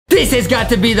This has got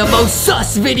to be the most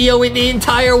sus video in the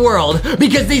entire world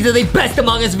because these are the best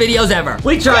Among Us videos ever.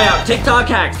 We try out TikTok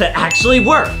hacks that actually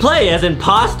work. Play as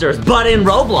imposters, but in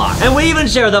Roblox. And we even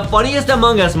share the funniest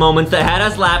Among Us moments that had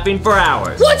us laughing for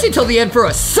hours. Watch until the end for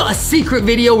a sus secret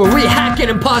video where we hack an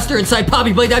imposter inside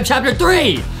Poppy Playtime Chapter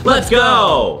 3. Let's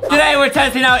go. Today we're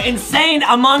testing out insane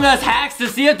Among Us hacks to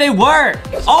see if they work.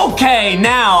 Okay,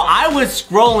 now I was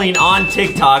scrolling on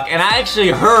TikTok and I actually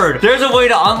heard there's a way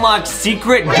to unlock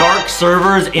secret dark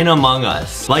servers in Among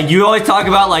Us. Like you always talk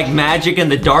about like magic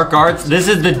and the dark arts. This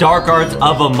is the dark arts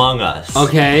of Among Us.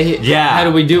 Okay. Yeah. How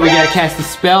do we do it? We gotta cast a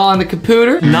spell on the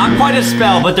computer? Not quite a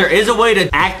spell, but there is a way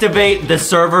to activate the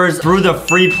servers through the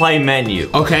free play menu.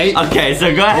 Okay. Okay,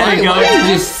 so go ahead and go. Why did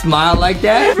you just smile like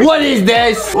that? What is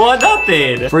this? Well,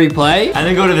 nothing. Free play? And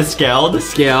then go to the scaled.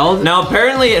 Scaled. Now,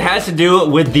 apparently it has to do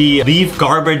with the leaf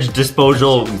garbage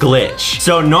disposal glitch.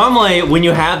 So normally when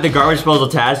you have the garbage disposal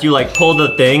task, you like pull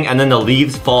the thing and then the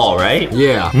leaves fall, right?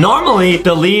 Yeah. Normally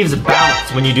the leaves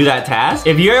bounce when you do that task.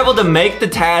 If you're able to make the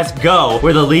task go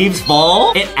where the leaves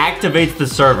fall, it activates the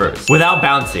servers without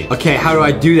bouncing. Okay, how do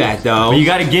I do that though? But you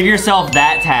gotta give yourself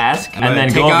that task and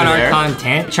then go over out there. Our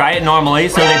content. Try it normally.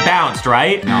 So they bounced,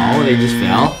 right? No, they just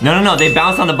fell. No, they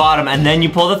bounced on the bottom and then you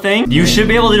pull the thing. You should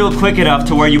be able to do it quick enough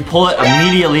to where you pull it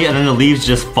immediately and then the leaves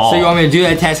just fall. So you want me to do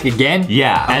that task again?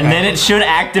 Yeah, okay. And then it should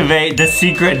activate the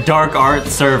secret dark art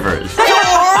servers.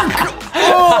 Dark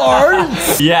art?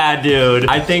 Yeah, dude.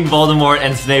 I think Voldemort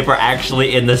and Snape are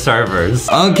actually in the servers.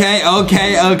 Okay. All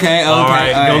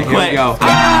right, go quick. Go.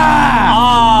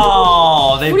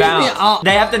 Oh, they What do you bounced. mean,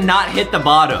 They have to not hit the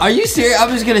bottom. Are you serious? I'm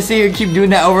just gonna sit here and keep doing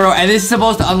that over and over. And this is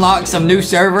supposed to unlock some new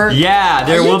server? Yeah,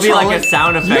 there will be like a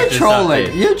sound effect. You're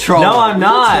trolling. You're trolling. No, I'm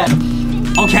not.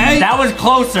 Okay. That was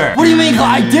closer. What do you mean?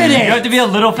 I did it. You have to be a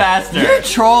little faster. You're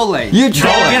trolling. You're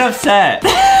trolling. Don't get upset.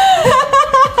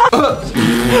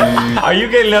 Are you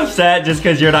getting upset just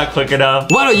because you're not quick enough?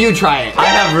 Why don't you try it? I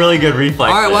have really good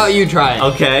reflexes. All right, why don't you try it?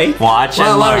 Okay. Watch and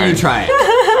learn. Why don't you try it?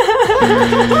 I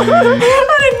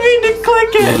didn't mean to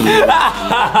click it.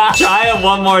 Try it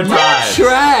one more time. You're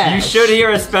trash. You should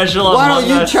hear a special Why don't Among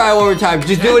you Us. try one more time?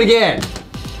 Just do it again.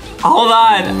 Hold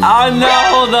on. Oh no,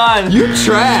 hold on. You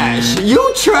trash. You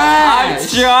I'm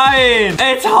trash. trying.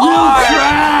 It's hard. You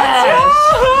trash.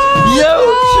 You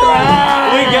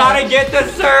trash. We gotta get the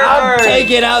server. I'm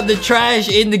taking out the trash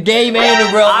in the game and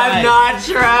in real life. I'm not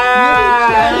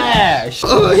trash.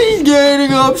 Oh, he's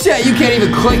getting upset. You can't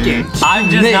even click it.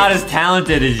 I'm just not as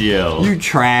talented as you. You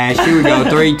trash. Here we go.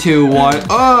 3, 2, 1.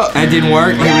 Oh, that didn't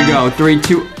work. Here we go. 3,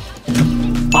 2.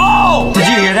 Oh! Did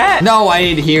you hear that? No, I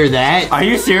didn't hear that. Are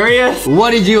you serious?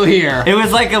 What did you hear? It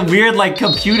was like a weird, like,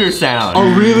 computer sound. Oh,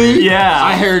 really? Yeah.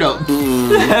 I heard a...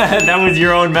 That was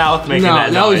your own mouth making that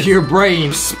noise. No, that was your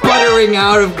brain sputtering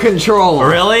out of control.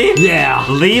 Really? Yeah.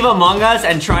 Leave Among Us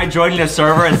and try joining a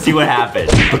server and see what happens.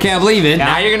 Okay, I believe it.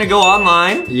 Now you're gonna go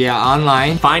online. Yeah,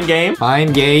 online. Find game.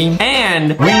 Find game.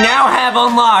 And we now have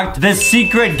unlocked the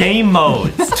secret game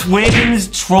modes. Twins,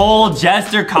 troll,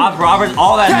 jester, cop, robbers,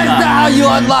 all that That's stuff. not how you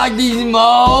unlock these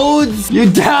modes. You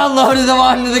downloaded them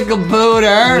onto the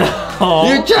computer. No.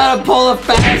 You're trying to pull a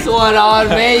fast one on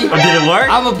me. Did it work?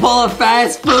 I'm gonna pull a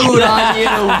fast food on you.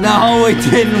 No, it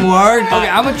didn't work. Okay,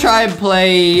 I'm gonna try and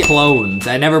play clones.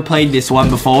 I never played this one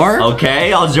before.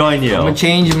 Okay, I'll join you. I'm gonna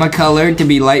change my color to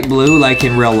be light blue like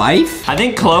in real life. I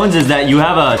think clones is that you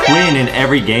have a twin in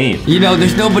every game. You know,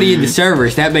 there's nobody in the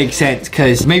servers. That makes sense,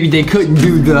 because maybe they couldn't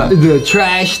do the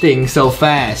trash thing so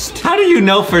fast. How do you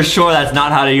know for sure that's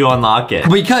not how you unlock it?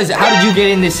 Because how did you get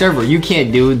in this server? You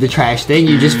can't do the trash thing.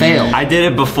 You just failed. I did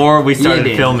it before we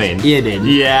started filming. You did.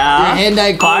 Yeah. Your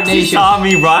hand-eye Foxy coordination. saw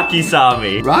me, Rocky saw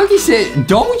me. Rocky said,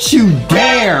 don't you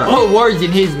dare put words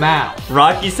in his mouth.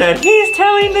 Rocky said, he's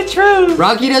telling the truth.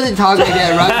 Rocky doesn't talk like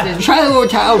that. Rocky said, try one more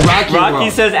time. Oh, Rocky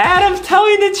says, Adam's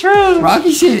telling the truth.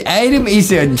 Rocky said, Adam is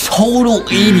a total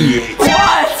idiot.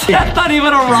 What? That's not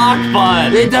even a rock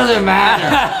bud. It doesn't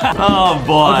matter. Oh,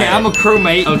 boy. Okay, I'm a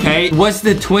crewmate, okay? What's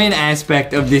the twin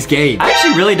aspect of this game? I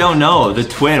actually really don't know. The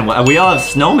twin. We all have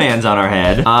snowmans on our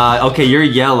head. Okay, you're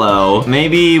yellow.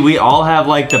 Maybe we all have,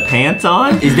 like, the pants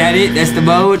on? Is that it? That's the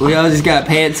mode? We all just got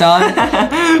pants on?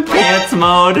 Pants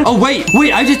mode. Oh, wait.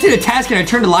 I just did a task and I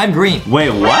turned to lime green.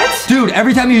 Wait, what? Dude,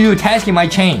 every time you do a task, it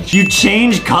might change. You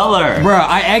change color. Bruh,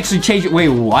 I actually changed it. Wait,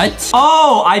 what?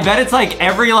 Oh, I bet it's like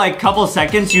every like couple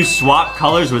seconds you swap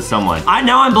colors with someone.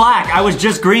 Now I'm black. I was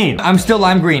just green. I'm still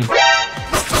lime green.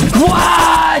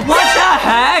 What? What the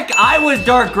heck? I was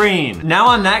dark green. Now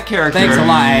I'm that character. Thanks a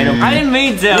lot, Adam. I didn't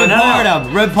mean to. Report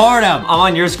him. Report him. I'm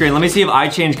on your screen. Let me see if I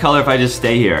change color if I just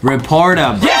stay here. Report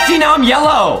him. Yeah, see, now I'm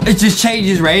yellow. It just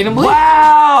changes randomly?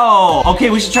 Wow. Okay,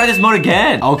 we should try this mode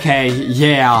again. Okay,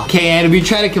 yeah. Okay, Adam, you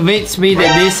trying to convince me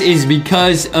that this is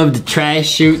because of the trash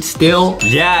chute still?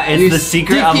 Yeah, it's the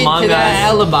secret Among Us. That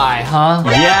alibi, huh?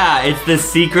 Yeah, it's the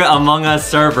secret Among Us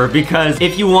server because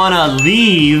if you want to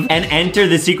leave and enter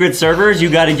the secret servers, you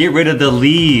got to get rid of the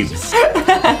leaves.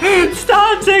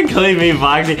 Stop tickling me,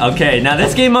 Foxy. Okay, now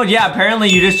this game mode, yeah, apparently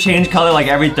you just change color like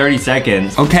every 30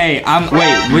 seconds. Okay,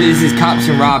 wait, what is this? Cops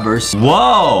and robbers.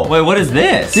 Whoa, wait, what is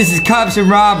this? This is cops and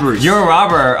robbers. You're a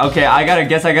robber. Okay, I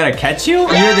gotta catch you?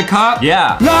 You're the cop?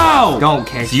 Yeah. No! Don't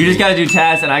catch So you just gotta do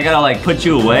tasks and I gotta like put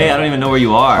you away? I don't even know where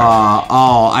you are.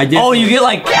 Oh, you get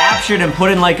like captured and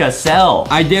put in like a cell.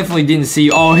 I definitely didn't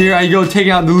see. Oh, here I go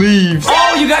taking out the leaves.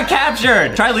 Oh, you got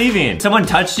captured. Try leaving. Someone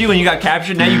touched you and you got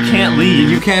captured. Now you can't leave.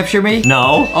 Did you capture me?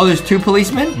 No. Oh, there's 2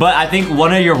 policemen? But I think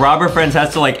one of your robber friends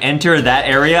has to like enter that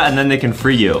area and then they can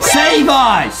free you. Save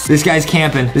us! This guy's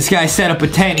camping. This guy set up a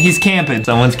tent. He's camping.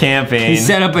 Someone's camping. He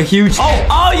set up a huge tent.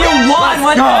 Oh, you won!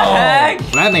 What the heck?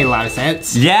 That made a lot of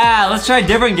sense. Yeah, let's try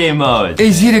different game modes.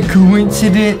 Is it a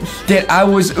coincidence that I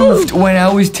was oofed when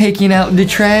I was taking out the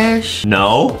trash?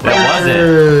 No, that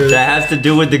wasn't. That has to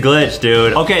do with the glitch,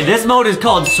 dude. Okay, this mode is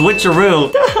called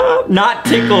Switcheroo, not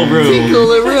Tickleroo.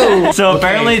 Tickleroo. So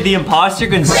apparently the imposter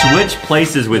can switch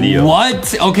places with you.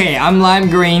 What? Okay, I'm lime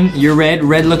green. You're red.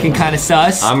 Red looking kind of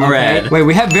sus. I'm red. Wait,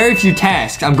 we have very few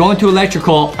tasks. I'm going to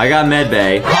electrical. I got med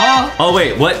bay. Huh? Oh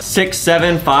wait, what? 6,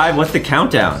 7, 5? What's the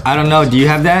countdown? I don't know. Do you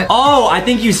have that? Oh, I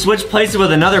think you switched places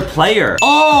with another player.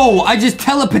 Oh, I just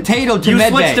tell a potato to medbay. You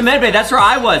switched to medbay. That's where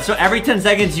I was. So every 10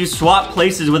 seconds you swap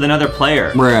places with another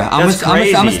player. Bruh, I'm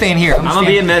gonna stay in here. I'm gonna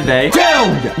be in medbay.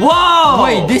 Dude! Whoa!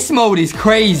 Wait, this mode is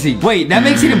crazy. Wait, that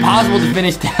makes it impossible to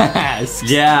finish tasks.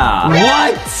 Yeah.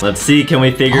 What? Let's see, can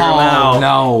we figure them out?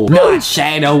 No. Not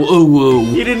Shadow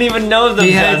Uwu. You didn't even know them,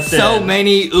 He had so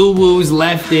many Uwus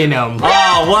left in him.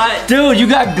 Oh, what? Dude, you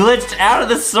got glitched out of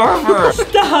the server.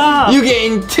 Stop. You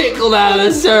getting tickled out of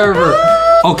the server.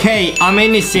 Okay, I'm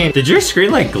innocent. Did your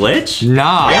screen like glitch?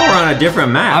 Nah. And we're on a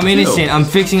different map. I'm innocent. I'm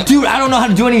fixing. Dude, I don't know how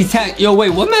to do any tasks. Yo, wait,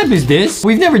 what map is this?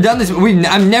 We've never done this.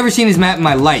 I've never seen this map in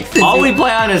my life. All we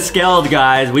play on is Skeld,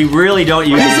 guys. We really don't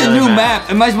use This is a new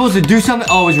map. Am I supposed to do something?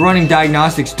 Oh, it's running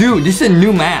diagnostics. Dude, this is a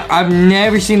new map. I've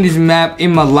never seen this map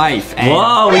in my life.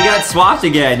 Whoa, we got swapped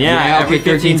again. Yeah, okay, every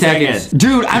 13 seconds.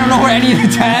 Dude, I don't know where any of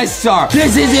the tasks are.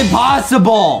 This is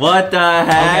impossible. What the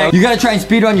heck? Okay. You gotta try and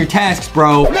speed run your tasks,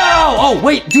 bro. No! Oh,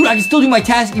 wait, dude, I can still do my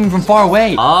task even from far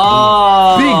away.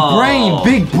 Oh. Big brain,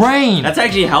 big brain. That's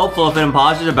actually helpful if an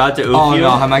imposter's about to oof you. Oh, no,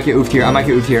 I might get oofed here. I might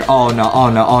get oofed here. Oh, no, oh,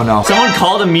 no, oh, no. Someone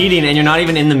called a meeting and you're not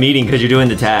even in the meeting because you're doing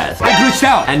the task. I glitched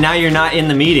out. And now you're not in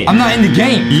the meeting. I'm not in the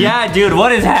game. Yeah, dude,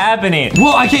 what is happening?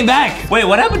 Whoa, I came back. Wait,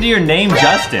 what happened to your name,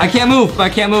 Justin? I can't move. I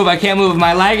can't move. I can't move. Am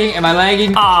I lagging? Am I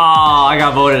lagging? Oh, I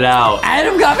got voted out.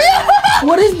 Adam got me.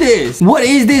 What is this? What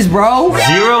is this, bro?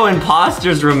 0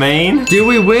 imposters remain. Did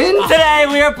we win? Today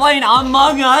we are playing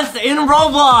Among Us in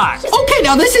Roblox. Okay,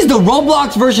 now this is the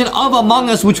Roblox version of Among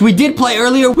Us, which we did play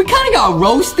earlier. We kind of got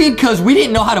roasted because we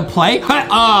didn't know how to play. No,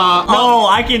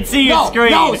 I can see your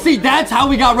screen. No, see, that's how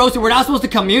we got roasted. We're not supposed to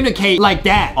communicate like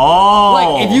that. Oh.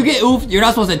 Like, if you get oofed, you're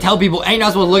not supposed to tell people, and you're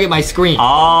not supposed to look at my screen.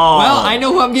 Oh. Well, I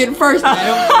know who I'm getting first,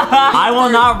 Adam. I will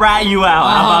not rat you out.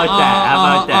 How about that? How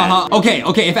about that?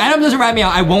 Okay, if Adam doesn't rat me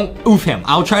out, I won't oof him.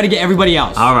 I'll try to get everybody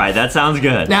else. All right, that sounds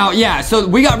good. Now, yeah, so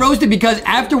we got roasted because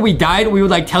after we died, we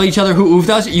would like tell each other who oofed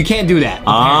us. You can't do that. Okay?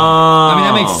 Oh. I mean,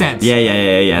 that makes sense. Yeah.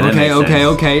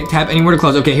 Okay. Tap anywhere to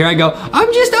close. Okay, here I go.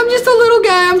 I'm just a little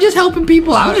guy. I'm just helping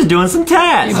people out. I'm just doing some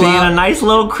tasks. Being a nice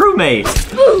little crewmate.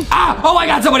 Oh, I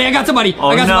got somebody. Oh, I got somebody.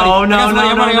 no.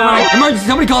 Emergency.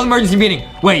 Somebody called emergency meeting.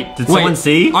 Wait. Did someone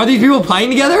see? Are these people playing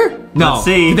together? No. Let's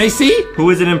see. Did they see? Who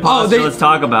is an imposter? Let's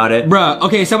talk about it. Bruh,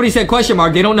 okay, somebody said question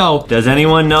mark. They don't know. Does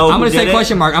anyone know I'm gonna say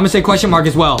question mark. I'm gonna say question mark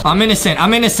as well. I'm innocent.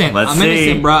 Let's see. I'm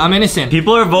innocent, bruh. I'm innocent.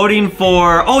 People are voting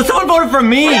for... Oh, someone voted for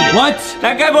me. What?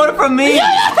 That guy voted for me.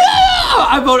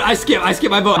 I vote. I skip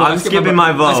my vote. I'm skipping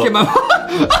my vote. I skip my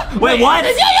vote. Wait, what? No,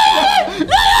 he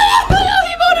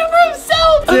voted for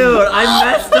himself. Dude, I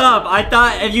messed up. I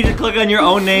thought if you just click on your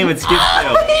own name, it skips you.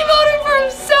 He voted for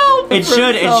himself. It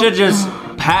should just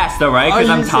pass though, right? Because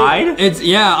I'm tied?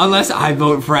 Yeah, unless I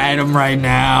vote for Adam right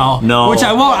now. No. Which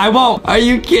I won't. Are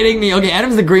you kidding me? Okay,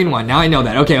 Adam's the green one. Now I know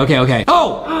that. Okay.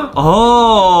 Oh!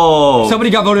 Oh! Somebody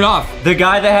got voted off. The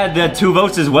guy that had the 2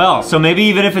 votes as well. So maybe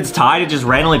even if it's tied, it just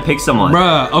randomly picks someone.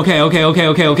 Bruh, okay. Oh,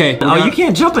 you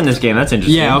can't jump in this game. That's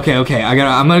interesting. Yeah, okay.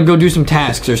 I'm gonna go do some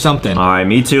tasks or something. All right,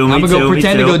 me too, I'm gonna go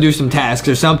pretend to go do some tasks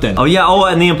or something. Oh, yeah. Oh,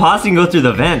 and the imposter can go through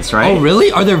the vents, right? Oh,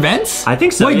 really? Are there vents? I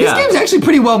think so, Wait, this game's actually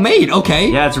pretty well made.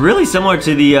 Okay. Yeah, it's really similar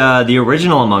to the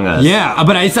original Among Us. Yeah,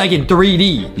 but it's like in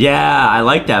 3D. Yeah, I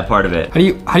like that part of it. How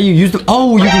do you use the?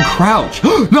 Oh, you can crouch.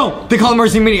 No, they call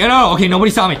emergency meeting. No, okay,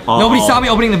 nobody saw me. Nobody saw me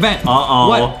opening the vent.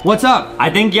 What's up? I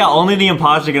think only the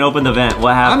imposter can open the vent.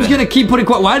 What happened? I'm just gonna keep putting.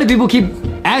 Why do people keep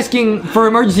asking for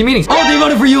emergency meetings? Oh, they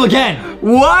voted for you again.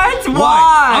 What?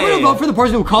 Why? I'm gonna vote for the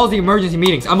person who calls the emergency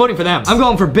meetings. I'm voting for them. I'm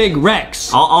going for Big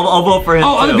Rex. I'll vote for him.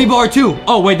 Oh, other people are too.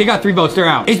 Oh, wait, they got 3 votes. They're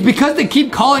out. It's because they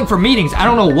keep calling for meetings. I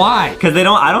don't know why. Because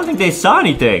I don't think they saw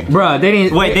anything. Bruh, they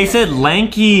didn't. Wait, they said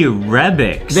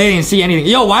LankyBox. They didn't see anything.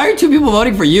 Yo, why are 2 people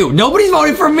voting for you? Nobody's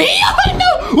voting for me.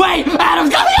 No. Wait,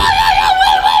 Adam's coming. Wait.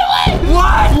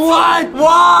 What? Why?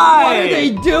 What are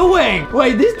they doing?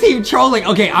 Wait, this team trolling.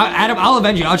 Okay, Adam, I'll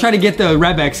avenge you. I'll try to get the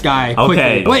Rebex guy quickly.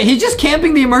 Okay. Wait, he's just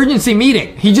camping the emergency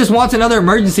meeting. He just wants another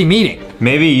emergency meeting.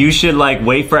 Maybe you should like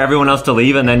wait for everyone else to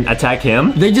leave and then attack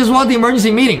him? They just want the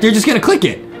emergency meeting. They're just gonna click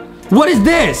it. What is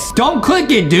this? Don't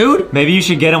click it, dude. Maybe you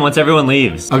should get him once everyone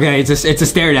leaves. Okay, it's a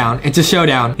stare down. It's a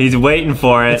showdown. He's waiting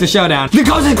for it. It's a showdown. The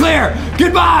coast is clear.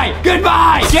 Goodbye. Get him.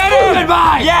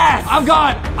 Goodbye. Yes. I'm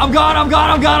gone.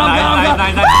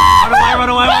 Nice. Run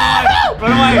away.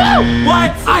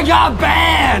 What? I got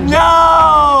banned.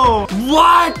 No.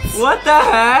 What? What the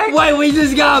heck? Wait, we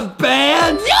just got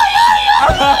banned?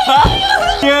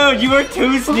 Dude, you were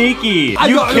too sneaky.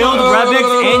 You killed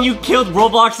Rebix and you killed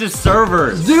Roblox's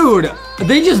servers. Dude,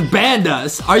 they just banned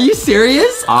us. Are you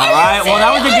serious? All right, well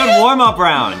that was a good warm-up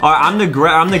round. All right, I'm the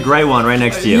gray one right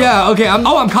next to you. Yeah, okay. I'm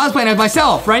cosplaying as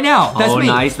myself right now. That's me.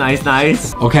 Nice.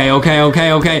 Okay.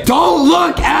 Don't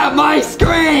look at my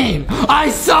screen.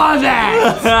 I saw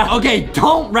that. Okay,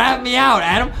 don't rat me out,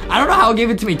 Adam. I don't know how it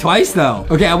gave it to me twice though.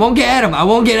 Okay, I won't get Adam.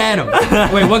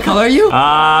 Wait, what color are you?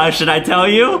 Should I tell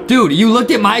you? Dude, you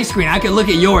looked at my screen. I could look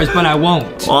at yours, but I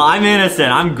won't. Well, I'm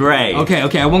innocent. I'm gray.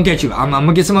 Okay, I won't get you. I'm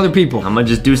gonna get some other people. I'm gonna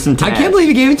just do some tasks. I can't believe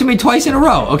you gave it to me twice in a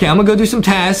row. Okay, I'm gonna go do some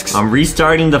tasks. I'm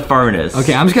restarting the furnace.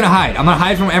 Okay, I'm just gonna hide. I'm gonna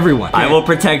hide from everyone. Okay. I will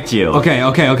protect you. Okay.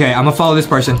 I'm gonna follow this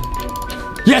person.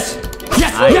 Yes.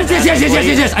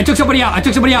 I took somebody out.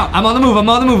 I'm on the move. I'm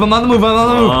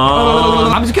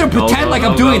just gonna pretend like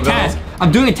I'm doing a task.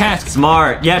 I'm doing a task.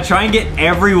 Smart. Yeah, try and get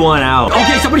everyone out.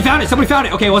 Okay, somebody found it.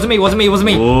 Okay, it wasn't me.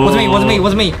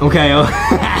 Okay,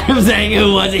 I'm saying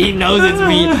who was it? He knows it's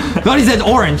me. Thought he says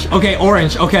orange. Okay,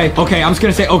 orange. Okay, I'm just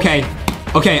gonna say okay.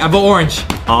 Okay, I vote orange.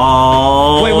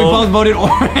 Oh. Wait, we both voted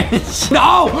orange.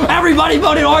 No, everybody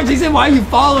voted orange. He said, why are you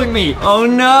following me? Oh,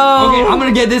 no. Okay, I'm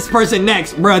gonna get this person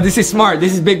next. Bruh, this is smart.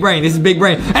 This is big brain.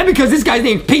 And because this guy's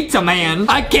named Pizza Man,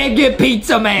 I can't get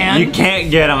Pizza Man. You can't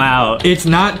get him out. It's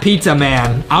not Pizza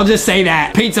Man. I'll just say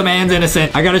that. Pizza Man's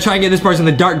innocent. I gotta try and get this person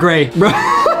the dark gray. Bruh.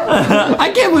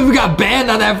 I can't believe we got banned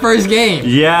on that first game.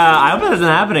 Yeah, I hope it doesn't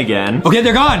happen again. Okay,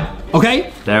 they're gone.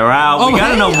 Okay. They're out. We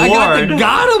got an award. I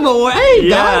got him away.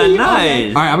 Yeah,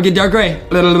 nice. All right, I'm gonna get dark gray.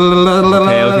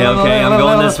 Okay. I'm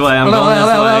going this way.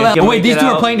 Oh, wait, these two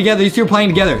are playing together.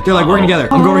 They're like working together.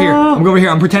 I'm over here.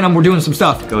 I'm pretending we're doing some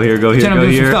stuff. Go here. Pretend I'm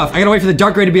doing some stuff. I gotta wait for the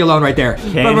dark gray to be alone right there.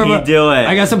 Can he do it?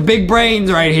 I got some big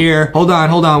brains right here. Hold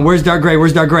on. Where's dark gray? All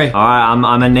right,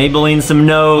 I'm enabling some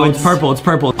nodes. Oh, it's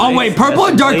purple. Oh wait, purple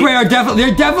and dark gray are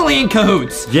definitely in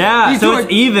cahoots. Yeah, so it's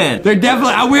even. They're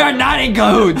definitely. We are not in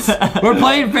cahoots. We're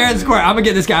playing fair and square. I'm gonna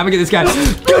get this guy.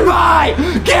 Goodbye.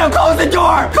 Get him. Close the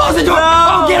door. No.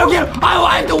 Oh, get him.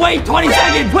 I have to wait 20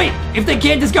 seconds. Wait. If they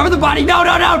can't discover the body, no.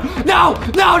 Did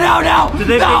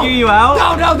they figure you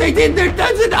out? No, they didn't. They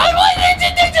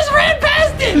just ran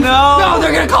past it. No,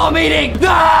 they're gonna call a meeting.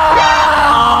 No.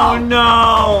 Oh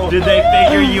no. Did they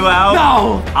figure you out?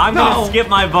 No. I'm gonna skip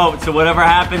my vote, so whatever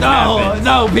happens, happens.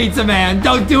 No, Pizza Man.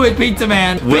 Don't do it, Pizza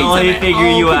Man. Will he figure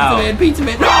you out? Pizza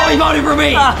Man. No, he voted for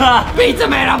me. Pizza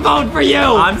Man, I'm voting for you.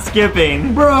 I'm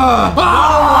skipping. Bruh.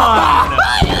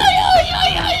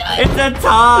 It's a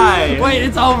tie. Wait,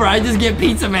 it's over. I just get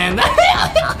Pizza Man.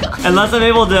 Unless I'm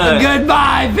able to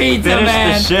Goodbye, Pizza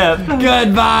Man. Finish the ship.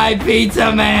 Goodbye,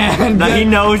 Pizza Man. Now he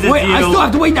knows it's Wait, you. I still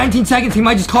have to wait 19 seconds. He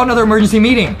might just call another emergency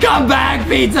meeting. Come back,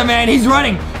 Pizza Man. He's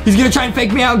running. He's gonna try and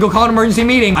fake me out and go call an emergency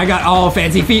meeting. I got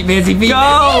fancy feet. Go. He's trying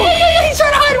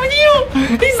to hide with you.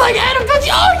 He's like, Adam, don't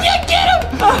you? Oh, yeah, get him.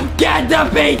 Get the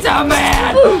Pizza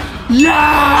Man.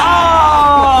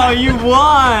 Yeah! Oh, you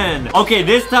won. Okay,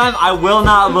 this time I will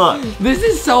not look. This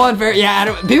is so unfair. Yeah,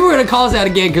 Adam, people are gonna call us out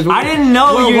again because I didn't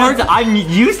know I'm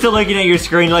used to looking at your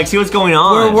screen to like see what's going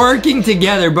on. We're working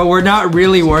together, but we're not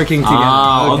really working together.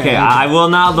 Oh, okay. I will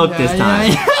not look this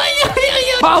time.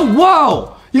 Oh,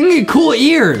 whoa! You can get cool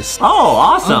ears. Oh,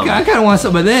 awesome. Okay, I kind of want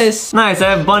some of this. Nice,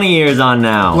 I have bunny ears on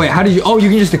now. Wait, how did you? Oh, you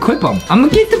can just equip them. I'm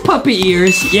gonna get the puppy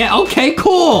ears. Yeah, okay,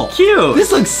 cool. Cute.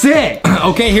 This looks sick.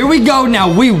 Okay, here we go.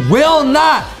 Now we will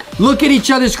not look at each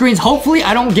other's screens. Hopefully,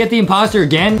 I don't get the imposter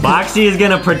again. Boxy is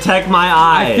gonna protect my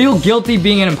eyes. I feel guilty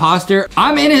being an imposter.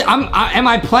 I'm innocent. Am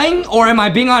I playing or am I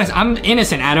being honest? I'm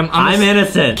innocent, Adam. I'm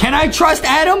innocent. Can I trust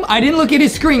Adam? I didn't look at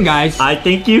his screen, guys. I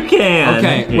think you can.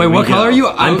 Okay. Here Wait, what color are you?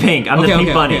 I'm pink. I'm the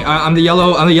pink bunny. Okay. I'm the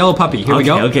yellow puppy. Here we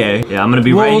go. Okay. Yeah, I'm gonna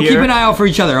be right we'll here. Keep an eye out for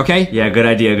each other, okay? Yeah, good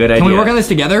idea. Good idea. Can we work on this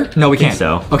together? No, we can't.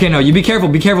 So. Okay, no, you be careful.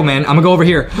 Be careful, man. I'm gonna go over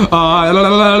here. I'm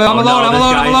alone.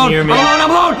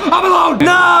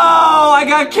 No, I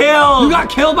got killed. You got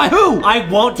killed by who? I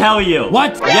won't tell you.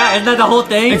 What? Yeah, isn't that the whole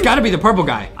thing? It's gotta be the purple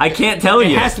guy. I can't tell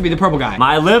you. It has to be the purple guy.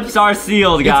 My lips are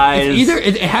sealed, guys. It's either,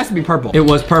 it has to be purple. It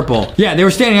was purple. Yeah, they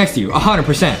were standing next to you,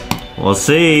 100%. We'll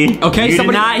see. Okay, you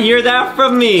did not hear that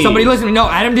from me. Somebody listen to me. No,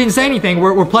 Adam didn't say anything.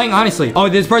 We're playing honestly. Oh,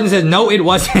 this person says, no, it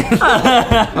wasn't.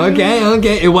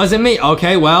 Okay, it wasn't me.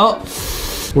 Okay, well,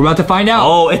 we're about to find out.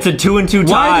 Oh, it's a 2-2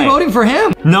 tie. Why are you voting for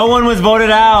him? No one was voted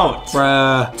out.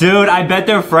 Bruh. Dude, I bet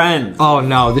they're friends. Oh,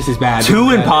 no, this is bad.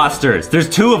 Two imposters. There's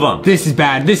two of them. This is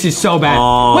bad. This is so bad.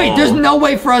 Oh. Wait, there's no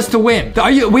way for us to win.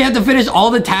 We have to finish all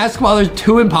the tasks while there's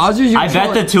two imposters? I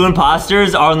bet the two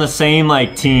imposters are on the same,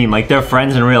 like, team. Like, they're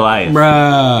friends in real life.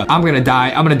 Bruh. I'm gonna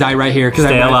die. I'm gonna die right here.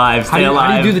 Stay alive. Stay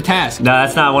alive. How do you do the task? No,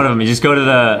 that's not one of them. You just go to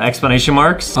the explanation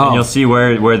marks, and you'll see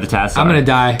where the tasks are. I'm gonna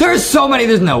die. There's so many.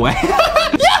 There's no way.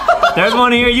 There's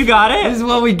one here. You got it. This is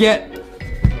what we get.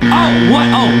 Oh, what?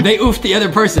 Oh, they oofed the other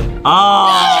person. Oh.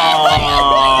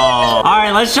 All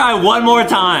right, let's try one more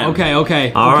time. Okay.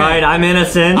 All right, I'm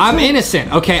innocent. I'm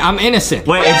innocent. Okay, I'm innocent.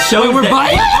 Wait, it shows we're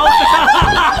fighting.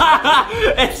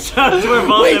 It shows we're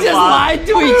both We just lied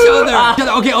to each other.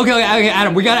 Okay,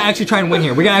 Adam, we gotta actually try and win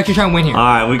here. All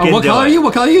right, we can do it. What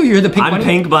color are you? You're the pink bunny? I'm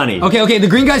pink bunny. Okay, the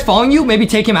green guy's following you. Maybe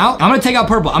take him out. I'm gonna take out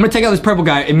purple. I'm gonna take out this purple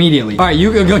guy immediately. All right,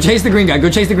 you go chase the green guy. Go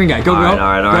chase the green guy. Go. All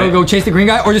right. Go chase the green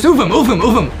guy or just oof him.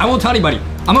 I won't tell anybody.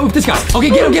 I'm gonna oof this guy. Okay,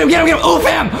 get him. Oof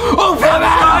him,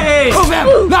 Adam. Oof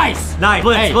him. Nice.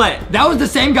 Split. That was the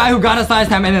same guy who got us last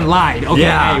time and then lied. Okay,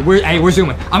 yeah. We're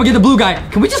zooming. I'm gonna get the blue guy.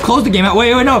 Can we just close the game out?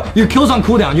 Wait, no. Your kill's on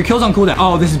cooldown.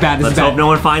 Oh, this is bad. Let's hope no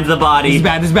one finds the body.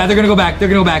 This is bad. They're gonna go back. No, they're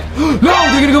gonna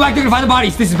go back. They're gonna find the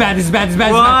bodies. This is bad.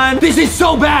 Run. This is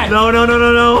so bad.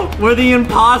 No. We're the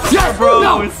imposters, bros.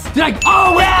 No. We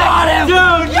got him.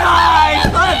 Dude, nice.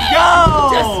 Let's go.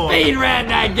 Just speed ran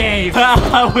that game.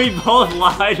 We both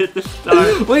lied at the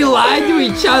start. We lied to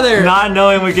each other. Not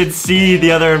knowing we could see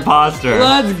the other imposter.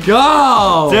 Let's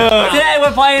go. Dude, today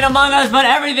we're playing Among Us, but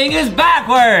everything is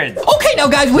backwards. Okay, now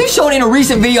guys, we've shown in a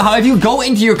recent video how if you go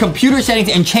into your computer settings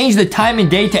and change the time and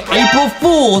date to April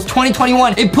Fool's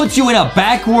 2021, it puts you in a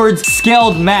backwards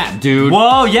scaled map, dude.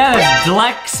 Whoa, yeah, it's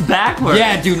Lex backwards.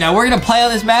 Yeah, dude, now we're gonna play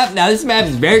on this map. Now this map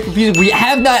is very confusing. We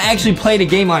have not actually played a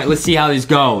game on it. Let's see how this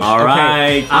goes. All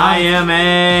right,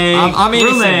 I'm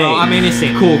innocent, bro. I'm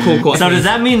innocent. Cool. So does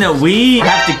that mean that we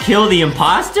have to kill the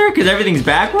imposter because everything's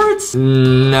backwards?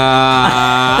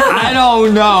 Nah, I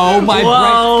don't know. My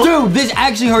brain, dude, this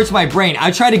actually hurts my brain.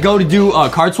 I tried to go to do a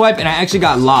card swipe and I actually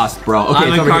got lost, bro.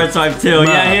 Okay, I'm a card swipe too. Bro.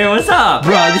 Yeah, here, what's up?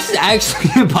 Bro, this is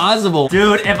actually impossible.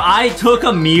 Dude, if I took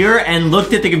a mirror and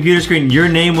looked at the computer screen, your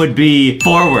name would be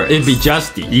forward. It'd be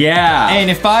Justy. Yeah. And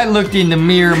if I looked in the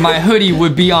mirror, my hoodie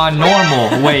would be on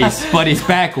normal waist, but it's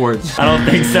backwards. I don't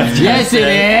think so, Justin. Yes,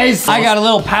 it is. I got a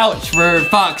little pouch for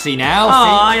Foxy now.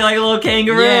 Oh, you're like a little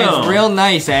kangaroo. Yeah, it's real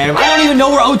nice, Adam. I don't even know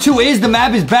where O2 is. The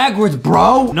map is backwards,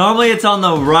 bro. Normally it's on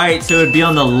the right, so it'd be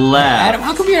on the left. Adam,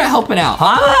 how come you're not helping out?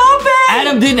 I'm helping.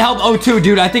 Adam didn't help O2,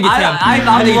 dude. I think it's him. I'm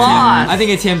lost. I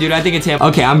think it's him, dude. I think it's him.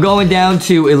 Okay, I'm going down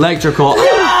to electrical.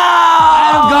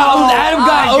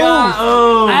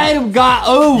 Adam got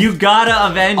oofed. You gotta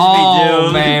avenge me, dude.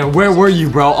 Oh, man. Where were you,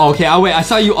 bro? Okay, wait. I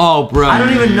saw you. Oh, bro. I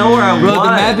don't even know where I was. Bro,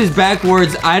 the map is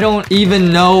backwards. I don't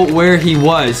even know where he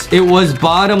was. It was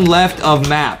bottom left of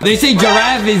map. They say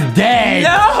Giraffe is dead.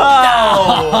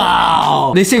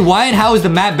 No. They say why and how is the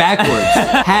map backwards?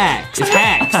 Hacks. It's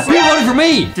hacks. Who voted for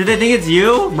me? Did they think it's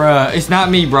you? Bruh, it's not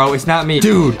me, bro. It's not me.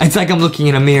 Dude, it's like I'm looking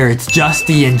in a mirror. It's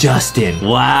Justy and Justin.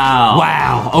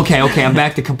 Wow. Okay. I'm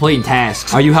back to completing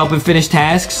tasks. Are you helping finish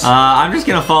tasks? I'm just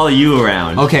gonna follow you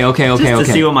around. Okay. Just to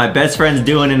see what my best friend's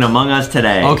doing in Among Us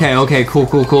today. Okay, cool.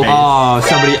 Hey. Oh,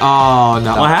 somebody, oh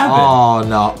no. What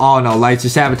happened? Oh no, lights are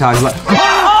sabotaged.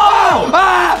 Oh!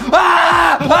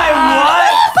 Wait,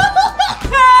 what?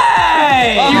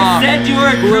 Hey! You said you were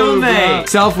a crewmate.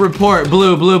 Self-report,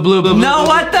 blue. No,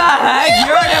 what the heck?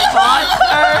 You're an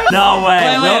imposter? No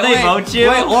way. Will they vote you?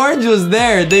 Wait, orange was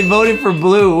there. They voted for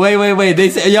blue. Wait. They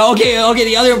said, yeah, okay.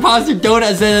 The other imposter,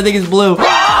 Donut, said I think it's blue.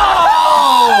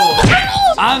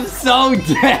 I'm so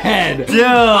dead. Dude.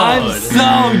 I'm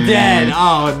so dead.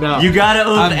 Oh, no. You gotta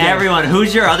oof everyone.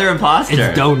 Who's your other imposter?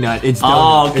 It's Donut.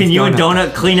 Oh, can you and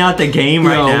Donut clean out the game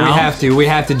right now? We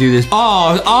have to do this.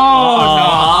 Oh,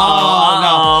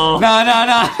 no.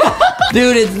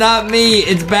 Dude, it's not me.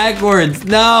 It's backwards.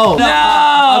 No.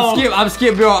 I'm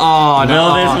skip, bro. Oh, no.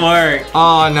 Will this work?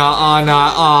 Oh,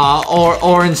 no.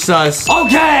 Orange sus.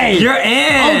 Okay. You're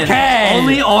in. Okay.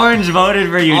 Only orange voted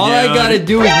for you, All dude. I gotta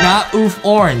do is not oof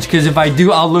orange, because if I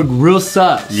do, I'll look real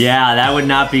sus. Yeah, that would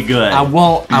not be good. I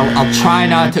won't. I'll try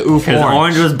not to oof orange. Because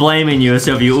orange was blaming you,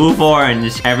 so if you oof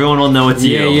orange, everyone will know it's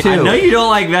you. You too. I know you don't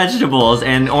like vegetables,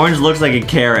 and orange looks like a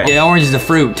carrot. Yeah, orange is a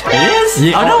fruit. It is?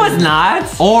 Yeah. Oh, no, it's not.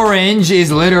 Orange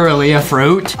is literally a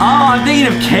fruit. Oh, I'm thinking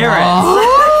of carrots.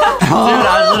 Dude,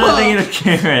 I was literally thinking of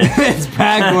carrots. It's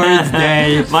backwards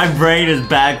day. My brain is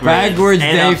backwards. Backwards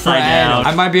and day for upside Adam. down.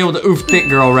 I might be able to oof thick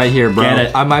girl right here, bro. Get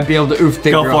it. I might be able to oof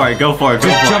thick girl. Go for it.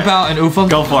 Just jump out and oof him.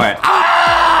 Go for it. Ah!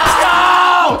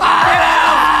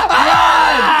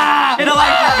 Get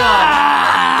out!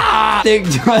 Thick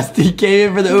Trusty came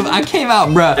in for the oof. I came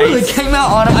out, bro. I came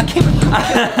out on him. I came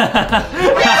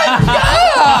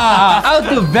out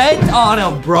the vent on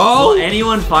him, bro. Will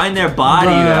anyone find their body,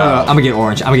 though? I'm gonna get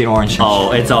orange.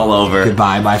 Oh, it's all over.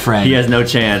 Goodbye, my friend. He has no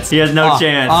chance. Chance.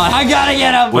 I gotta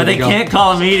get him. But they can't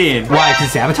call a meeting. Why?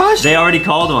 Cause sabotage? They already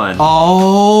called one.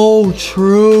 Oh,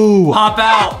 true. Hop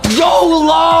out.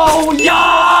 YOLO! It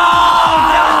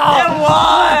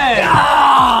won!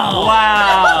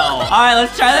 Wow. All right,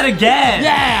 let's try that again.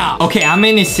 Yeah. Okay, I'm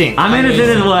innocent. I'm innocent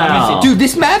as well. Dude,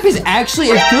 this map is actually,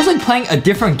 it feels like playing a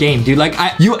different game, dude. Like,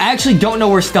 you actually don't know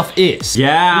where stuff is. Yeah.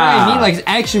 You know what I mean? Like, it's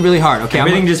actually really hard. Okay,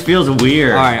 everything just feels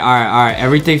weird. All right.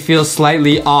 Everything feels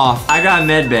slightly off. I got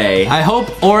medbay. I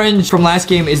hope orange from last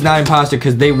game is not imposter,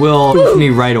 because they will oof me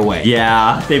right away.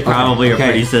 Yeah, they probably are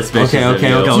pretty suspicious of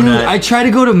you. Dude, I tried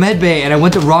to go to medbay, and I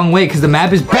went the wrong way, because the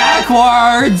map is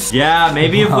backwards. Yeah,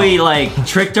 maybe if we, like,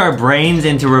 tricked our brains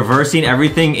into reversing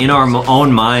everything in our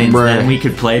own minds, then we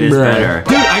could play this better.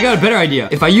 Dude, I got a better idea.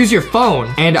 If I use your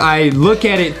phone and I look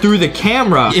at it through the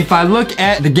camera, if I look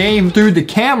at the game through the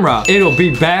camera, it'll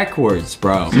be backwards,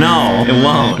 bro. No, it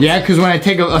won't. Yeah, because when I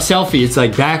take a selfie, it's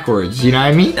like backwards. You know what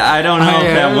I mean? I don't know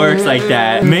if that works like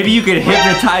that. Maybe you could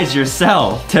hypnotize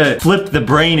yourself to flip the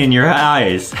brain in your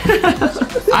eyes.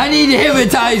 I need to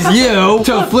hypnotize you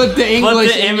to flip the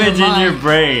English image in your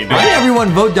brain. Why did everyone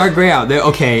vote dark gray out?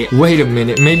 Okay, wait a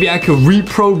minute. Maybe I could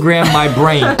reprogram my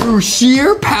brain through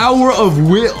sheer power of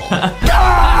will.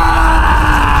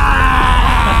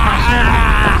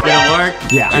 Gonna work?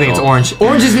 Yeah, I think it's orange.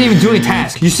 Orange isn't even doing a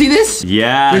task. You see this?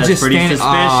 Yeah, that's pretty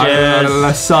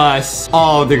suspicious. Sus.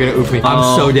 Oh, they're gonna oof me.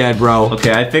 I'm so dead, bro.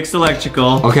 Okay, I fixed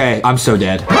electrical. Okay, I'm so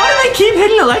dead. Why do they keep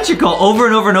hitting electrical over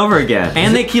and over and over again?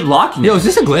 And they keep locking me. Yo, is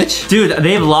this a glitch? Dude,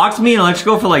 they've locked me in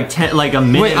electrical for like a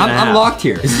minute. Wait, I'm locked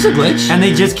here. Is this a glitch? And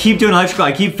they just keep doing electrical.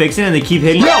 I keep fixing it and they keep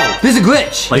hitting. Yo, this is a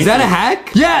glitch. Is that a hack?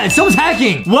 Yeah, someone's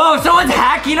hacking. Whoa, someone's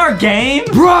hacking our game?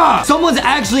 Bruh, someone's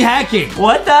actually hacking.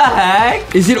 What the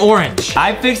heck? Is it orange?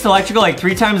 I fixed electrical like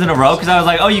 3 times in a row because I was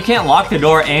like, oh, you can't lock the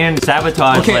door and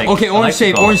sabotage. Okay, orange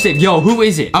safe. Yo, who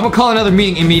is it? I'm gonna call another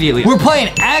meeting immediately. We're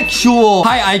playing actual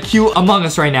high IQ Among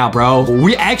Us right now, bro.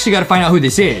 We actually gotta find out who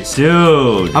this is.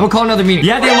 Dude. I'm gonna call another meeting.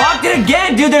 Yeah, they locked it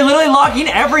again, dude. They're literally locking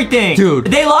everything. Dude.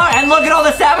 They locked, and look at all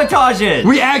the sabotages.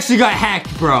 We actually got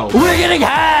hacked, bro. We're getting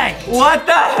hacked. What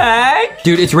the heck?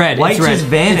 Dude, it's red. White just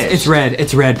vanished.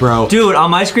 It's red, bro. Dude, on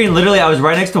my screen, literally, I was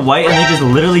right next to white, and they just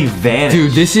literally vanished.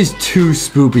 Dude, this is too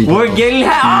spoopy, bro. We're getting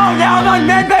hacked. Oh, now I'm on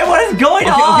medbay. What is going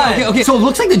on? Okay. So it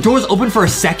looks like the door's open for a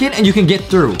second, and you can get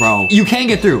through, bro. You can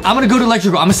get through. I'm gonna go to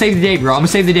electrical. I'm gonna save the day, bro. I'm gonna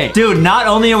save the day. Dude, not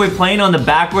only are we playing on the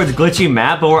backwards glitchy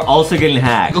map, but we're also getting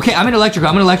hacked. Okay, I'm in electrical.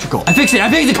 I fixed it.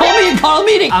 Call a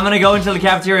meeting. I'm gonna go into the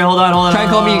cafeteria. Hold on. Try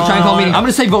and call meeting. I'm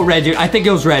gonna say vote red, dude. I think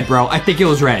it was red, bro. I think it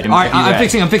was red. All right, I'm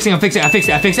fixing. I fixed it.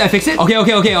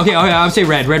 Okay. I'm say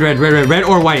red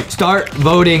or white. Start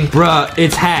voting, bruh.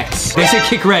 It's hacks. They say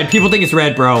kick red. People think it's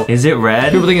red, bro. Is it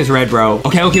red? People think it's red, bro.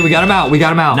 Okay, we got him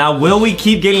out. Now, will we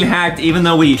keep getting hacked even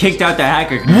though we kicked out the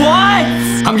hacker? What?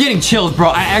 I'm getting chills, bro.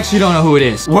 I actually don't know who it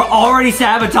is. We're already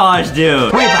sabotaged,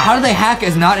 dude. Wait, but how do they hack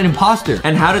as not an imposter?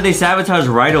 And how did they sabotage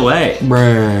right away?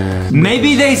 Bruh.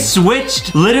 Maybe they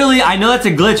switched. Literally, I know that's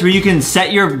a glitch where you can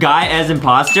set your guy as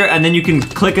imposter and then you can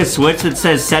click a switch that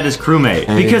says set as crewmate.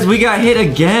 Because we got hit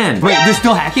again. Wait, they're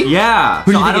still hacking? Yeah.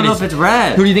 Who do you So think I don't it know is? if it's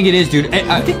red. Who do you think it is, dude?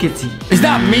 I think it's... It's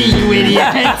not me, you idiot.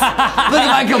 Look at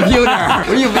my computer. What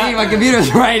do you mean? My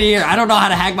computer's right here. I don't know how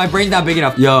to hack. My brain's not big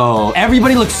enough. Yo,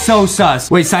 everybody looks so sus.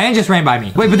 Wait, Cyan just ran by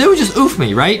me. Wait, but they would just oof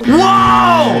me, right?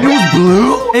 Whoa! It was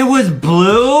blue? It was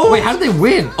blue? Wait, how did they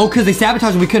win? Oh, because they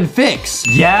sabotaged and we couldn't fix.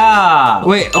 Yeah.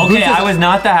 Wait, okay, I was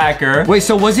not the hacker. Wait,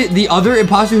 so was it the other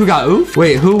imposter who got oofed?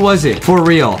 Wait, who was it? For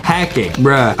real. Hacking.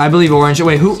 Bruh. I believe orange.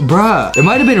 Wait, who? Bruh. It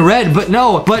might have been red, but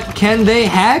no. But can they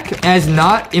hack as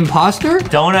not imposter?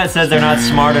 Donut says they're not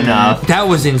smart enough. That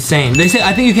was insane. They said,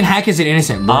 I think you can hack as an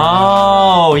innocent, bro.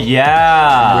 Oh,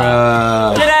 yeah.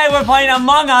 Bruh. Today we're playing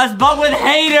Among Us, but with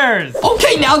haters.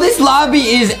 Okay, now this lobby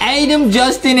is Adam,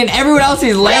 Justin, and everyone else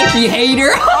is Lanky Hater.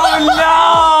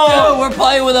 Oh, Dude, we're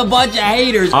playing with a bunch of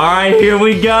haters. All right, here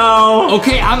we go.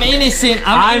 Okay, I'm innocent.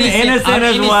 I'm innocent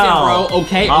as well. Bro.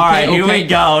 Okay, All right, okay. here we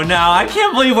go. Now, I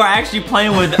can't believe we're actually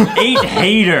playing with 8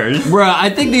 haters. Bruh, I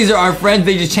think these are our friends.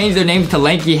 They just changed their names to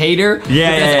Lanky Hater.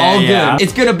 Yeah, That's all yeah. good.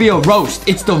 It's gonna be a roast.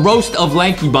 It's the roast of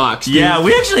LankyBox, dude. Yeah,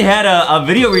 we actually had a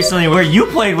video recently where you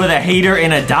played with a hater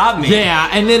in Adopt Me. Yeah,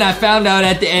 and then I found out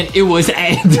at the end it was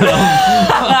Adam.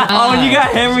 Oh, and you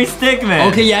got Henry Stickmin.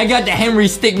 Okay, yeah, I got the Henry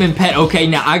Stickmin pet. Okay,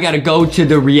 now I gotta go to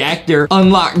the reactor,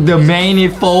 unlock the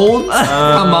manifolds.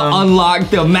 I'ma unlock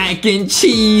the mac and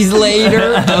cheese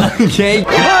later. Okay.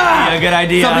 Good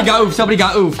idea. Somebody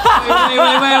got oof.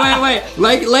 Wait.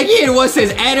 Like here, what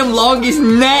says Adam longest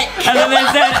neck? And then they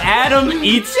said Adam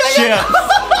eats chips.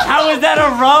 How is that a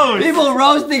roast? People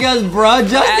roasting us, bruh.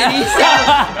 Justin eats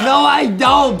some. No, I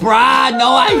don't, bruh. No,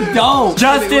 I don't.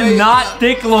 Justin, not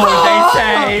thick lord, they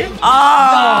say.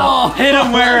 Oh, hit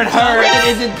him where it hurts. It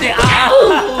isn't thick.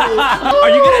 Ow. Are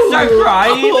you gonna start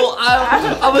crying?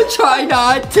 I'm gonna try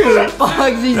not to.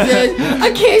 Foxy says,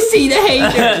 I can't see the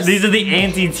haters. These are the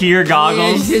anti-tear Yeah,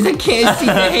 goggles. she says, I can't see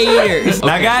the haters.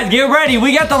 Now, guys, get ready.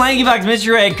 We got the LankyBox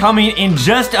Mystery Egg coming in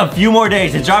just a few more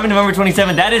days. It's dropping November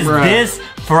 27th. That is this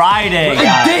Friday,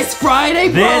 guys. This Friday,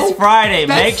 bro? This Friday.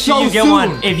 That's make sure so you get soon.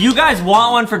 one. If you guys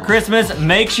want one for Christmas,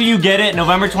 make sure you get it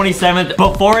November 27th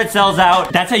before it sells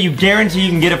out. That's how you guarantee you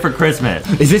can get it for Christmas.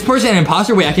 Is this person an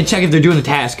imposter? Wait, I can check if they're doing the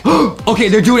task. Okay,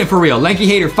 they're doing it for real. Lanky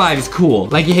Hater 5 is cool.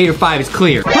 Lanky Hater 5 is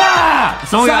clear. Ah!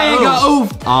 Someone got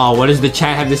oofed. Oh, what does the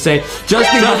chat have to say?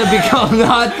 Justin gonna become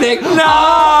not thick.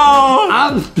 No!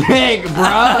 I'm thick,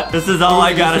 bruh. This is all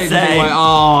I gotta say.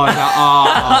 Oh,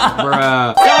 no,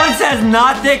 bruh. Someone says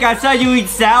not thick. I saw you eat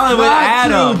salad with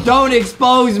Adam. True. Don't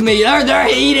expose me. They're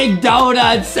eating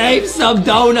donuts. Save some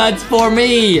donuts for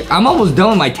me. I'm almost done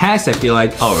with my task, I feel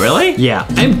like. Oh, really? Yeah.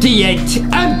 Empty it.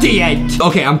 Empty it.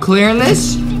 Okay, I'm clearing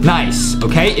this. Nice.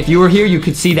 Okay, if you were here, you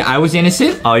could see that I was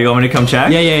innocent. Oh, you want me to come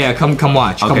check? Yeah. Come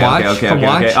watch. Come watch. Okay. Come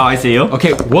watch. Oh, I see you.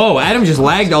 Okay, whoa, Adam just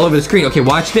lagged all over the screen. Okay,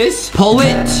 watch this. Pull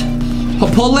it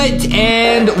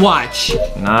and watch.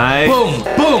 Nice. Boom.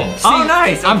 See, Oh,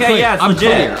 nice. I'm Okay, clear. yeah, it's I'm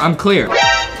legit. clear. I'm clear.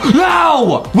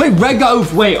 No! Wait, red got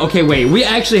oof. Wait. We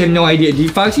actually have no idea. Do you,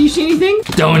 Foxy, you see anything?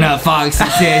 Donut Foxy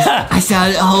says, I saw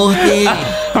the whole thing.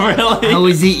 Really? I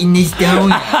was eating this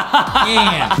donut.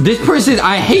 Damn. This person says,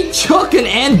 I hate chicken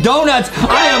and donuts.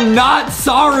 I am not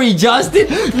sorry, Justin.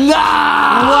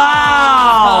 Nah!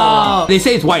 Wow! They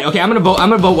say it's white. Okay, I'm gonna vote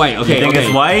white. Okay. You think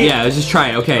it's white? Yeah, let's just try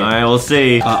it. Okay. All right, we'll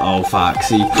see. Uh-oh,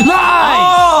 Foxy.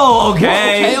 Nice! Oh,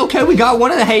 okay. Okay, we got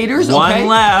one of the haters. One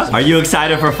left. Are you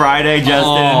excited for Friday,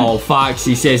 Justin? Oh,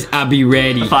 Foxy says, I'll be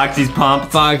ready. Foxy's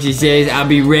pumped. Foxy says, I'll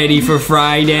be ready for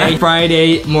Friday.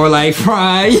 Friday, more like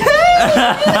Friday.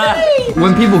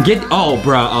 When people get, oh,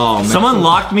 bro, oh, man. Someone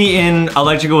locked me in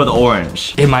electrical with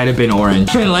orange. It might have been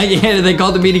orange. Like, yeah, they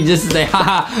called the meeting just to say,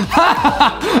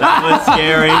 That was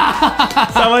scary.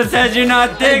 Someone says you're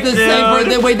not thick,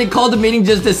 dude. Wait, they called the meeting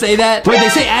just to say that? Wait, they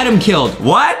say Adam killed.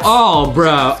 What? Oh,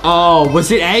 bro. Oh,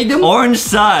 was it Adam? Orange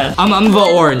sus. I'm gonna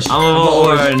vote orange. I'm gonna vote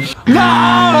orange. No!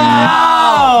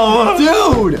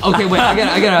 Dude! Okay, wait, I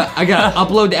gotta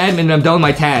upload the admin and I'm done with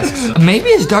my tasks. Maybe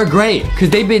it's dark gray, because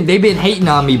they've been hating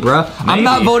on me, bruh. I'm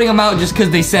not voting them out just because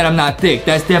they said I'm not thick.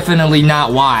 That's definitely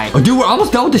not why. Oh, dude, we're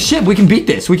almost done with the ship. We can beat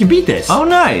this. Oh,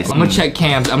 nice. I'm gonna check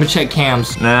cams.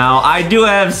 Now, I do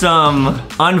have some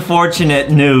unfortunate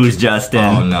news, Justin.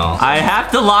 Oh, no. I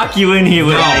have to lock you in here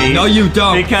with me. No, you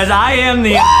don't. Because I am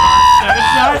the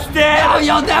Justin. No,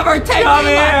 you'll never take Come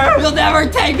me. here. You'll never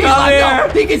take me. Come here.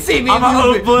 No, he can see me. I'm a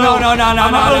hoop blue. No.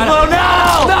 I'm a hoop blue.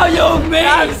 No! No, you me.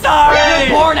 I'm sorry.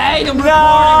 Report Adam. No.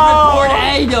 Report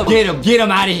Adam. Get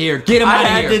him out of here. Get him out of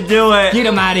here. I had to do it. Get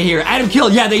him out of here. Adam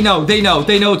killed. Yeah, they know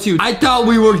too. I thought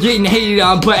we were getting hated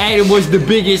on, but Adam was the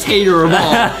biggest hater of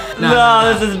all.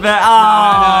 No, this is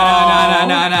bad.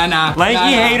 No.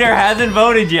 Lanky hater hasn't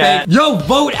voted yet. Yo,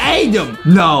 vote Adam.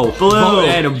 No. Blue. Vote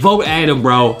Adam. Vote Adam,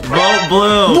 bro. Vote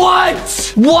blue.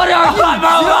 What? What are you I'm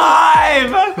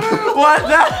alive. What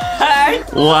the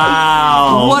heck?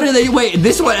 Wow. What are they? Wait,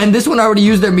 this one already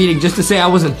used their meeting just to say I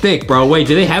wasn't thick, bro. Wait,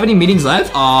 do they have any meetings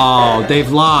left? Oh,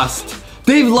 they've lost.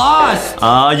 They've lost.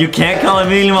 Oh, you can't call a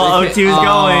meeting while O2's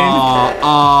going. Come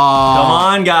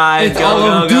on, guys.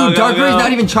 Dude, Dark Ray's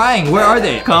not even trying. Where are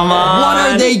they? Come on. What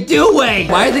are they doing?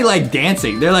 Why are they like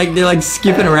dancing? They're like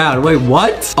skipping around. Wait,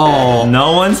 what? Oh,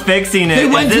 no one's fixing it. They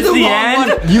went to the wrong end?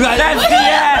 one. You guys. That's the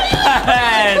end.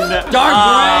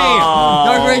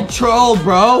 Dark Ray trolled,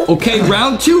 bro. Okay,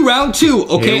 round two.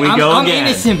 Okay, Here we go I'm again.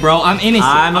 innocent, bro. I'm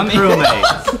innocent. I'm a crewmate.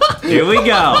 Here we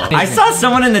go. I saw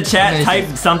someone in the chat type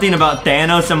something about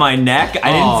Thanos on my neck.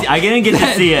 I didn't get to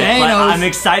see it, but I'm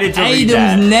excited to read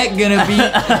that. Adam's neck gonna be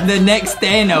the next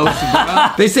Thanos, bro.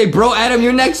 They say, bro, Adam,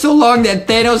 your neck's so long that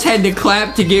Thanos had to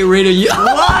clap to get rid of you.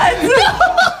 What?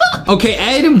 Okay,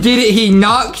 Adam did it. He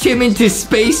knocked him into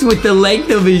space with the length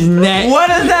of his neck. What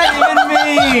does that even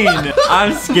mean?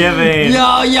 I'm skipping.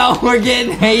 Yo, we're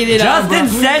getting hated on, Justin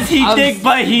says he thick,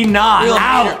 but he not.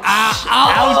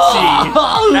 Ouchie.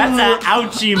 That's an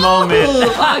ouchie moment.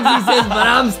 Foxy says, but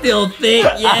I'm still thick,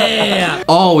 yeah.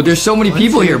 Oh, there's so many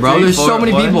people here, bro. There's so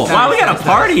many people. Wow, we got a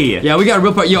party. Yeah, we got a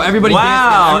real party. Yo, everybody dance.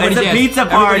 Wow, Everybody it's a pizza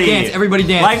party. Everybody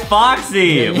dance. Like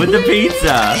Foxy with the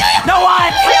pizza. No,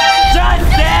 what?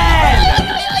 Justin!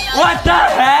 What the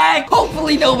heck?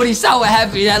 Hopefully nobody saw what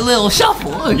happened in that little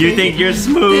shuffle. Okay. You think you're Did a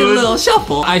smooth? little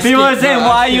shuffle. People are saying,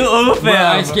 why you oof him? Bro,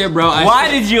 I skip, bro. Why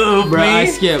did you oof Bro, me? I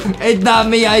skip. It's not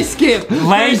me, I skip.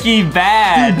 Lanky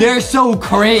bad. Dude, they're so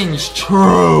cringe.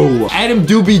 True. Adam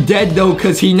do be dead though,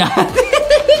 cause he not.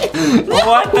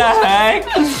 What the heck?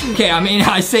 Okay, I mean,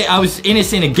 I was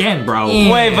innocent again, bro.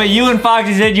 Wait, but you and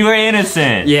Foxy said you were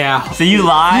innocent. Yeah. So you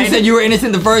lied? You said you were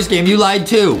innocent the first game. You lied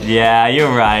too. Yeah, you're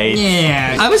right.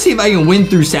 Yeah. I'm gonna see if I can win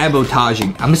through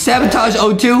sabotaging. I'm gonna sabotage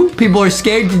O2. People are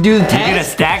scared to do the task. You get a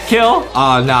stack kill?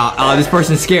 Oh, no. Oh, this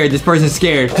person's scared. This person's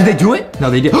scared. Did they do it? No,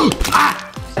 they did. Ah!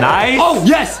 Nice. Oh,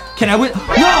 yes. Can I win?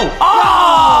 No. Oh.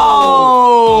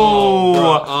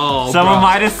 Someone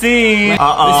might have seen.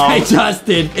 Hey,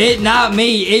 Justin. It not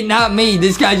me.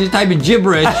 This guy just typing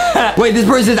gibberish. Wait, this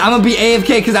person says I'm gonna be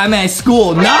AFK because I'm at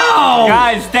school. No.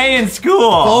 Guys, stay in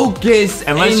school. Focus.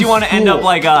 Unless you want to end up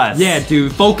like us. Yeah,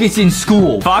 dude. Focus in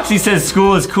school. Foxy says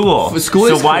school is cool. School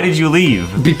is so why cool. did you leave?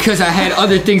 Because I had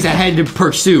other things I had to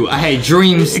pursue. I had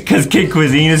dreams. Because Kid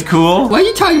Cuisine is cool? Why are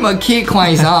you talking about Kid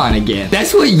Cuisine again?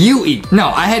 That's what you eat. No,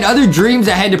 I had other dreams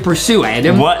I had to pursue,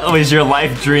 Adam. What was your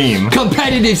life dream?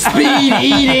 Competitive speed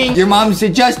eating. Your mom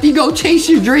said, Justy, go chase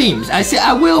your dreams. I said,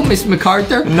 I will, Miss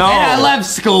MacArthur. No. And I left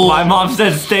school. My mom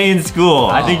said stay in school.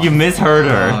 I think you misheard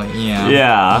her. Oh, yeah.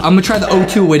 Yeah. I'm gonna try the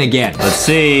O2 win again. Let's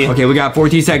see. Okay, we got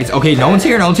 14 seconds. Okay, no one's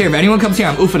here. If anyone comes here,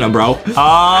 I'm oofing them, bro.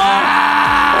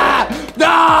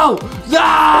 No!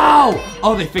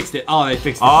 Oh, they fixed it. Oh.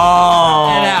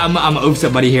 I'm gonna oof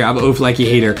somebody here. I'm gonna oof Lanky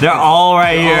hater. They're all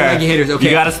right here. All Lanky haters. Okay.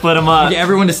 You gotta split them up. Get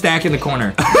everyone to stack in the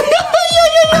corner.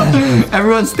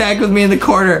 Everyone stack with me in the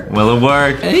corner. Will it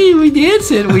work? Hey, we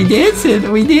dancing. And then we oof it.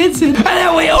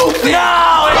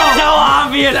 No, it's so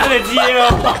obvious that it's you.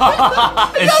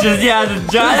 It's just,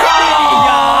 it's just.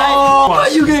 Why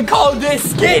are you gonna call this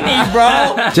skinny,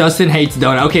 bro? Justin hates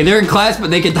donut. Okay, they're in class,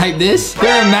 but they can type this.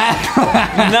 They're in math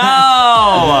class.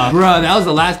 No. Bro, that was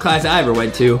the last class I ever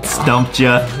went to. Stumped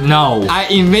ya? No. I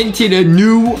invented a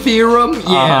new theorem.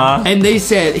 Yeah. And they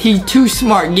said, he's too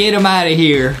smart. Get him out of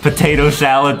here. Potato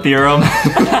salad theorem.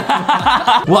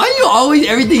 Why do you always,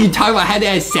 everything you talk about had to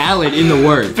have salad in the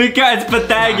word? Because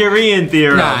Pythagorean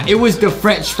theorem. Nah, it was the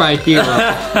French fry theorem.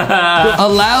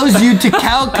 Allows you to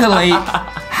calculate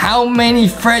how many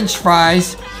French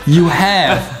fries you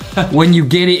have when you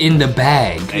get it in the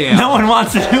bag. Yeah. No one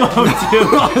wants to do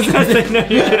O2 because they know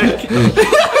you're gonna kill them.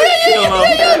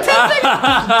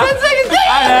 10 seconds.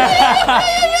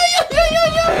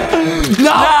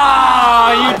 No!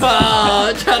 You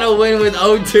trying to gotta win with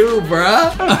O2,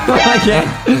 bruh.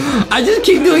 I just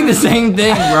keep doing the same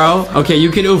thing, bro. Okay,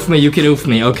 you can oof me. You can oof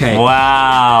me. Okay.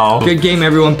 Wow. Good game,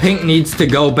 everyone. Pink needs to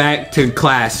go back to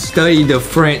class. Study the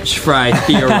French fry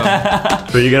theorem.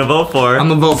 Who are you gonna vote for? I'm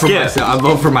gonna vote for myself. I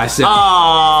vote for myself. Oh.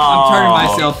 I'm turning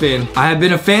myself in. I have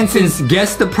been a fan since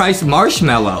Guess the Price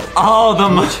Marshmallow. Oh,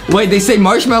 Wait, they say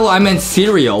marshmallow. I meant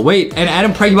cereal. Wait, and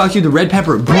Adam Pranky Box you the red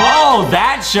pepper. Bro,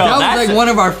 that show. That was like one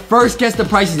of our first Guess the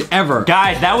Prices ever.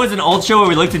 Guys, that was an old show where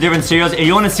we looked at different cereals. If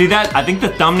you want to see that, I think the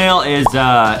thumbnail is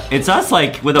it's us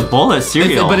like with a bowl of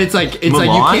cereal. But it's like you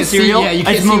Mulan can't cereal? see. Yeah, you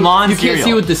can't It's see. Mulan You cereal. can't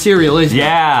see what the cereal is.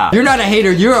 Yeah. You're not a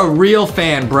hater. You're a real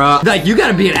fan, bro. Like you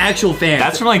gotta be an actual fan.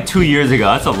 That's from like 2 years ago.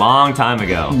 That's a long time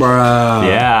ago. Bruh.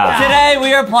 Yeah. Today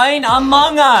we are playing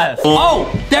Among Us.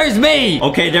 Oh, there's me.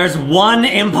 Okay, there's one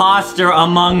imposter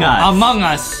among us. Among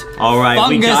Us. All right,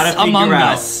 we Fungus gotta figure Among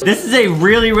out. Us. This is a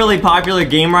really, really popular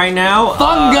game right now.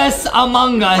 Fungus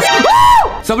Among Us.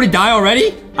 Somebody die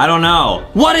already? I don't know.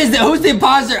 What is it? Who's the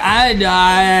imposter?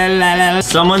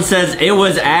 Someone says it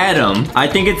was Adam. I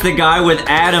think it's the guy with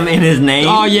Adam in his name.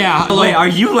 Oh, yeah. Wait, are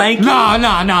you Lanky?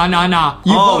 No.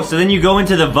 You vote. So then you go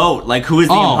into the vote. Like, who is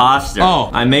the imposter?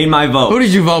 I made my vote. Who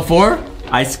did you vote for?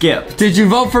 I skipped. Did you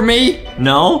vote for me?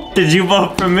 No? Did you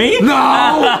vote for me? No! No,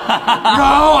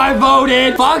 I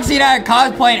voted! Foxy and I are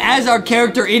cosplaying as our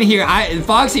character in here.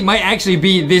 Foxy might actually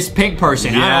be this pink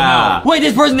person. Yeah. I don't know. Wait,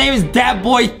 this person's name is Dat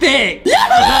Boy Thick.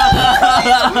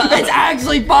 It's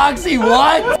actually Foxy.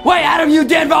 What? Wait, Adam, you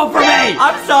did vote for me!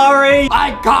 I'm sorry.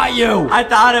 I caught you! I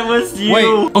thought it was you.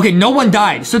 Wait, okay, no one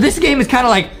died. So this game is kind of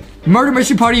like Murder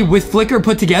Mystery Party with Flicker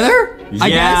put together? I guess?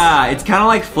 Yeah, it's kind of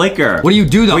like Flicker. What do you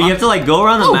do though? Where you have to like go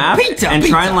around the map and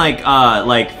try and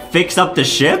like fix up the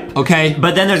ship. Okay.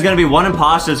 But then there's gonna be one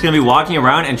imposter that's gonna be walking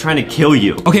around and trying to kill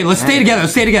you. Okay, let's stay together.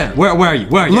 Let's stay together. Where are you?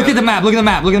 Where are you? Look at the map. Look at the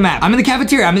map. Look at the map. I'm in the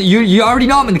cafeteria. You already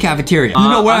know I'm in the cafeteria. You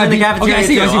know where I'm in the cafeteria. Okay, I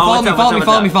see you.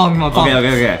 Follow me.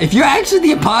 Okay. If you're actually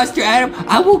the imposter, Adam,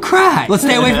 I will cry. Let's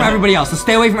stay away from everybody else. Let's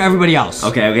stay away from everybody else.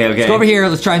 Okay. Let's go over here.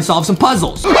 Let's try and solve some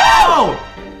puzzles. Oh!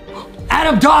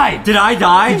 Adam died! Did I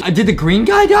die? Did the green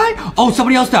guy die? Oh,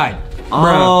 somebody else died.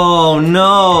 Oh,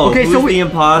 no. Okay, Who's so the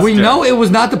imposter? we know it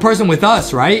was not the person with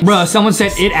us, right? Bruh, someone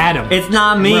said it Adam. It's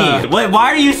not me. Wait,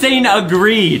 why are you saying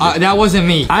agreed? That wasn't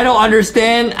me. I don't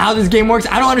understand how this game works.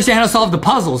 I don't understand how to solve the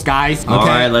puzzles, guys. Okay. All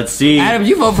right, let's see. Adam,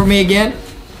 you vote for me again.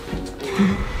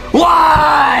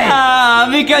 Why?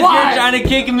 Because you're trying to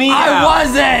kick me out. I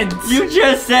wasn't. You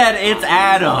just said it's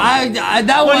Adam.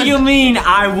 What do you mean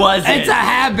I wasn't? It's a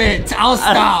habit. I'll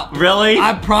stop. Really?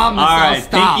 I promise. All right, I'll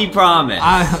stop. pinky promise.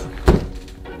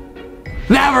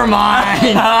 Never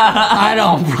mind. I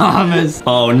don't promise.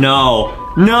 Oh no.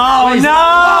 No!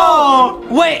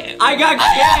 Wait. I got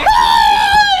kicked.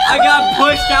 I got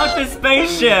pushed out the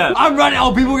spaceship. I'm running.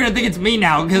 Oh, people are gonna think it's me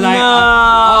now because No.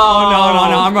 Oh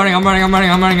no! I'm running.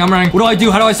 What do I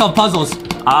do? How do I solve puzzles?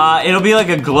 It'll be like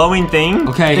a glowing thing.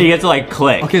 Okay. So you have to like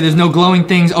click. Okay, there's no glowing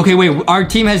things. Okay, wait. Our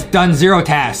team has done 0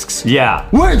 tasks. Yeah.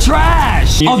 We're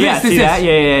trash. Yeah.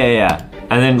 Yeah.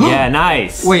 And then yeah,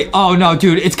 nice. Wait. Oh no,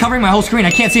 dude! It's covering my whole screen.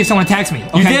 I can't see if someone attacks me.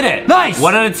 Okay. You did it. Nice.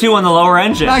 1 out of 2 on the lower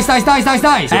engine. Nice.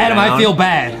 Adam, I feel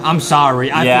bad. I'm sorry.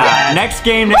 I feel bad. Next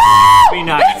game. Be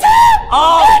nice. It's him.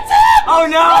 Oh. It's him. Oh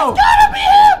no. It's gotta be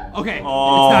him. Okay.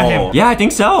 Oh. It's not him. Yeah, I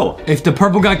think so. If the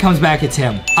purple guy comes back, it's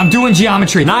him. I'm doing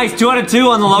geometry. Nice. 2 out of 2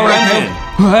 on the lower engine.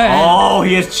 Oh,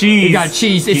 he has cheese. He got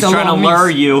cheese. It's He's trying to lure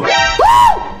you.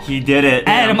 He did it.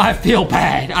 Adam, I feel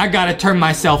bad. I gotta turn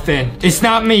myself in. It's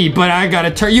not me, but I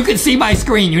gotta turn. You can see my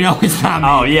screen. You know it's not me.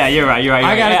 Oh, yeah, you're right.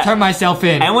 I gotta turn myself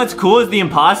in. And what's cool is the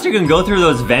imposter can go through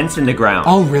those vents in the ground.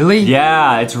 Oh, really?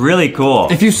 Yeah, it's really cool.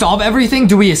 If you solve everything,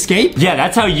 do we escape? Yeah,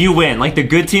 that's how you win. Like, the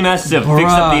good team has to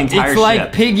fix up the entire ship. It's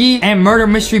like Piggy and Murder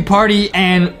Mystery Party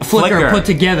and Flicker put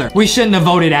together. We shouldn't have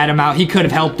voted Adam out. He could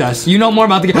have helped us. You know more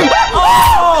about the game.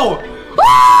 Oh!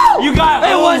 You got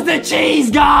it was the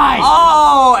cheese guy.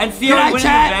 Oh, and see how he went in the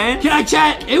chat? vent? Can I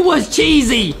chat? It was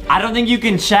cheesy. I don't think you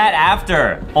can chat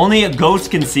after. Only a ghost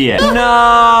can see it. No.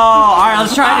 All right,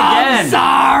 let's try it again. I'm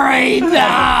sorry.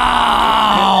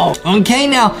 No. Okay,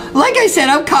 now, like I said,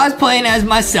 I'm cosplaying as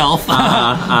myself.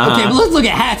 Okay, but let's look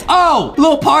at hats. Oh,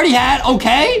 little party hat.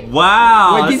 Okay.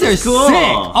 Wow. Wait, these are cool. sick.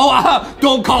 Oh,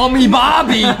 don't call me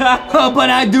Bobby, but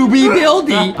I do be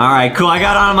guilty. All right, cool. I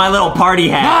got on my little party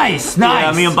hat. Nice.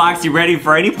 Yeah, me and Boxy ready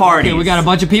for any party. Okay, we got a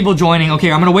bunch of people joining.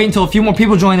 Okay, I'm gonna wait until a few more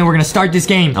people join, then we're gonna start this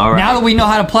game. All right. Now that we know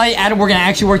how to play, Adam, we're gonna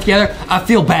actually work together. I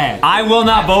feel bad. I will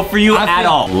not vote for you at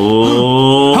all.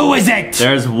 Ooh. Who is it?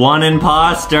 There's one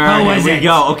imposter. Who is it? Here we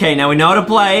go. Okay, now we know how to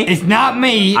play. It's not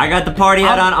me. I got the party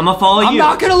hat on. I'm gonna follow you. I'm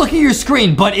not gonna look at your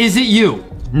screen, but is it you?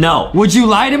 No. Would you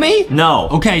lie to me? No.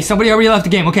 Okay, somebody already left the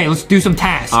game. Okay, let's do some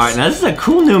tasks. All right, now this is a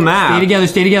cool new map. Stay together,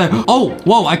 stay together. Oh,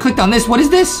 whoa, I clicked on this. What is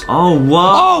this? Oh,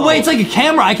 whoa. Oh, wait, it's like a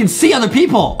camera. I can see other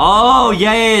people. Oh,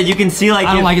 yeah. You can see like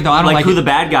I don't like it though. I don't like who it. the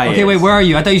bad guy is. Okay, wait, where are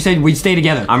you? I thought you said we'd stay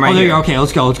together. I'm right there here. you are. Okay,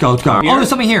 let's go. Oh, there's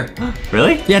something here.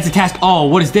 Really? Yeah, it's a task. Oh,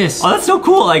 what is this? Oh, that's so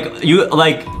cool. Like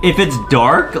if it's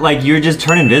dark, like you just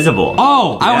turn invisible.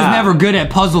 Oh, I was never good at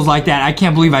puzzles like that. I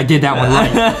can't believe I did that one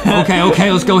right.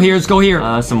 Okay, let's go here.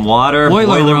 Some water,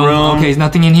 boiler room. Okay, there's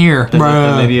nothing in here.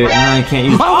 Maybe I can't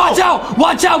use. Oh,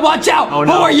 watch out! Oh,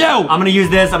 no. Who are you? I'm gonna use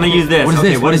this. What is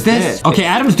this? What is this? Okay,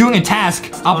 Adam's doing a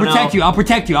task. I'll protect you.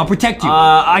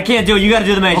 I can't do it. You gotta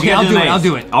do the maze. Okay, I'll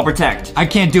do it. I'll protect. I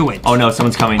can't do it. Oh no,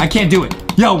 someone's coming. I can't do it.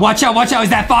 Yo, watch out. Is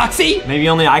that Foxy? Maybe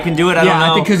only I can do it. I don't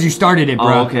know. I think because you started it, bro.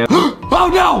 Oh, okay. Oh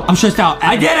no! I'm stressed out.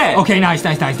 I did it! Okay, nice.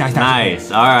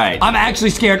 Nice, alright. I'm actually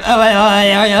scared.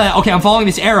 Okay, I'm following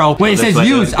this arrow. Wait, it says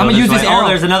use. I'm gonna use this arrow. Oh,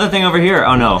 there's another thing over here.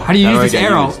 Oh no. How do you use this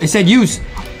arrow? It said use.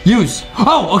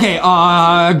 Oh, okay.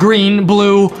 Green,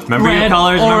 blue, red,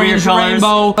 orange,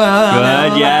 rainbow.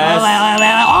 Good, yes.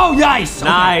 Oh, nice.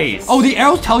 Nice. Oh, the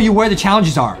arrows tell you where the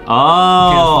challenges are.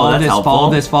 Oh, that's helpful.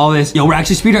 Follow this. Yo, we're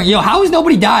actually speedrunning. Yo, how has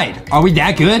nobody died? Are we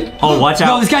that good? Oh, watch out.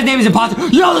 No, this guy's name is Imposter.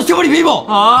 Yo, there's too many people.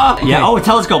 Yeah. Oh, a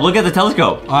telescope. Look at the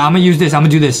telescope. I'm gonna use this. I'm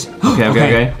gonna do this.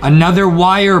 Okay. Another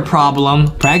wire problem.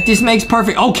 Practice makes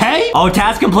perfect. Okay. Oh,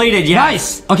 task completed. Yes.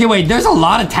 Nice. Okay, wait. There's a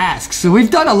lot of tasks. So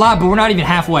we've done a lot, but we're not even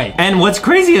halfway. And what's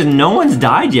crazy is no one's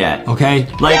died yet. Okay.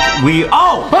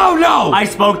 Oh no! I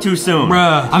spoke too soon.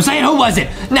 Bruh. I'm saying, who was it?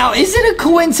 Now, is it a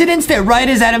coincidence that right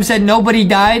as Adam said nobody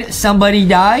died, somebody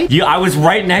died? I was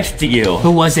right next to you.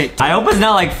 Who was it? I hope it's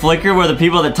not like Flickr where the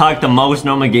people that talk the most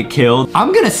normally get killed.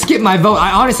 I'm gonna skip my vote.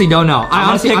 I honestly don't know.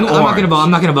 I'm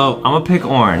not gonna vote. I'm gonna pick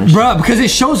orange. Bruh, because it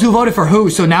shows who voted for who.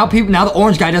 So now the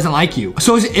orange guy doesn't like you.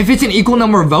 So if it's an equal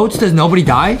number of votes, does nobody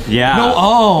die? Yeah. No.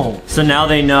 Oh. So now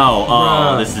they know.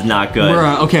 Bruh. Oh, this is not good.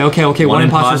 Bruh. Okay. One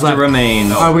imposter's left.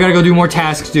 Remains. All right, we gotta go do more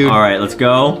tasks, dude. All right, let's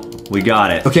go. We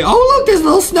got it. Okay. Oh, look, there's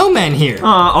little snowmen here.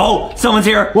 Oh, someone's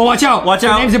here. Well, watch out. Watch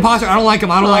out. His name's Imposter. I don't like him.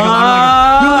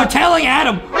 No, they're tailing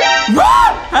Adam.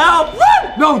 Run! Help!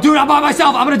 Run! No, dude, I'm by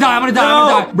myself. I'm gonna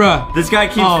die. Bruh. This guy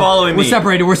keeps following me.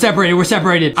 We're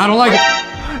separated. I don't like it.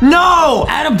 No!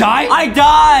 Adam died? I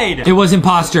died! It was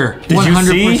Imposter. Did 100%.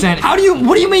 You see?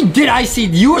 What do you mean, did I see?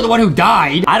 You were the one who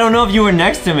died. I don't know if you were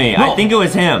next to me. I think it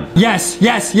was him. Yes.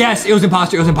 It was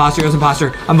Imposter.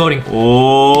 I'm voting.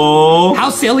 Oh. How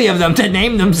silly of them to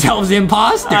name themselves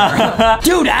Imposter.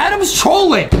 Dude, Adam's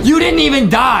trolling. You didn't even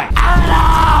die.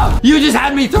 Adam! You just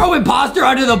had me throw Imposter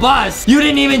under the bus. You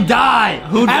didn't even die.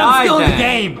 Who died Adam's still then? in the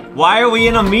game. Why are we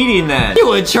in a meeting then?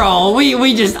 You a troll.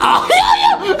 We just...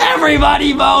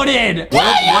 everybody voted.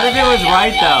 What if it was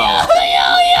right though?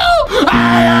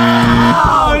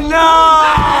 Oh no!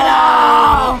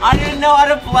 I didn't know how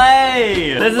to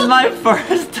play. This is my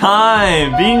first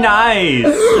time. Be nice.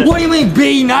 What do you mean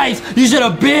be nice? You should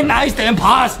have been nice to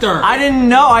Imposter. I didn't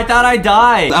know. I thought I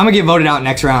died. I'm gonna get voted out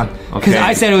next round. Because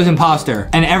I said it was Imposter.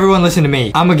 And everyone listened to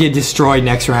me. I'm gonna get destroyed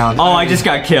next round. Oh, I just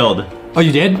got killed. Oh,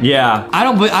 you did? Yeah. I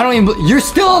don't even... You're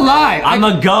still alive. I'm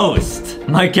a ghost.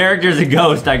 My character's a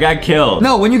ghost. I got killed.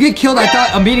 No, when you get killed, I thought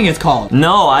a meeting is called.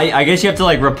 No, I guess you have to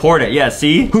like report it. Yeah,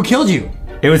 see? Who killed you?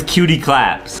 It was Cutie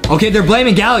Claps. Okay, they're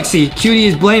blaming Galaxy. Cutie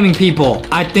is blaming people.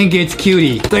 I think it's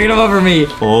Cutie. They're gonna vote for me.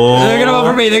 Oh. They're gonna vote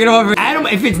for me. Adam,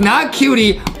 if it's not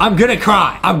Cutie, I'm gonna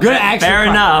cry. I'm gonna actually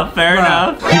cry. Fair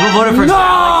enough. People voted for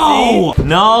Galaxy.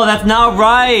 No, that's not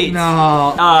right.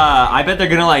 No. I bet they're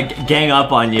gonna like gang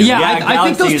up on you. Yeah, I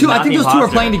think those two are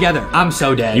playing together. I'm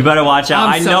so dead. You better watch out.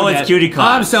 I know it's Cutie Claps.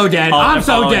 I'm so dead. I'm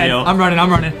so dead. I'm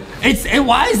running.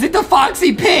 Why is it the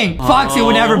Foxy ping? Foxy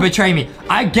would never betray me.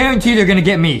 I guarantee they're gonna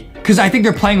get me. Because I think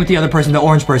they're playing with the other person, the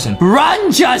orange person. Run,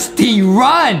 Justy,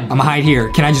 run! I'm gonna hide here.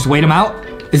 Can I just wait him out?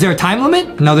 Is there a time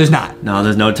limit? No, there's not. No,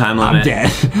 there's no time limit. I'm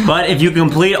dead. But if you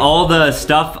complete all the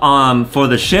stuff for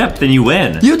the ship, then you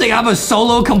win. You think I'm a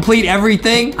solo complete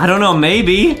everything? I don't know,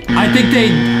 maybe. I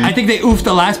think they oofed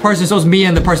the last person, so it's me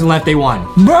and the person left, they won.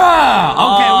 Bruh!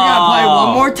 Okay, we gotta play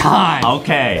one more time.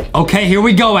 Okay, here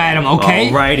we go, Adam, okay?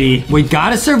 Alrighty. We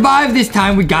gotta survive this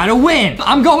time, we gotta win.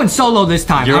 I'm going solo this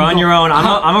time. You're on your own.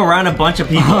 I'm around a bunch of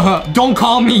people. Don't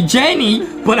call me Jenny,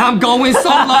 but I'm going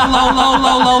solo,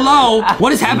 low.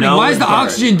 What is happening? Why is the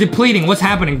oxygen depleting? What's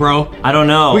happening, bro? I don't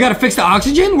know. We gotta fix the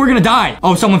oxygen? We're gonna die.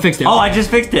 Oh, someone fixed it. Oh, I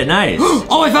just fixed it. Nice.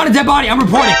 Oh, I found a dead body. I'm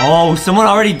reporting. Oh, someone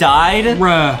already died?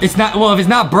 Bruh. It's not, well, if it's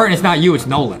not Bert, it's not you, it's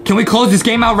Nolan. Can we close this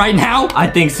game out right now? I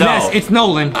think so. Yes, it's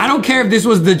Nolan. I don't care if this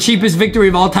was the cheapest victory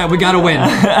of all time. We gotta win.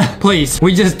 Please.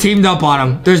 We just teamed up on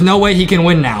him. There's no way he can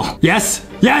win now. Yes.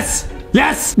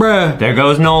 Yes! Bruh. There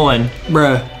goes Nolan.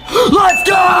 Bruh. Let's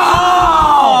go!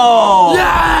 Oh!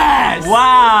 Yes!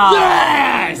 Wow!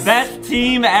 Yes! Best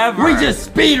team ever. We just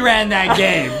speed ran that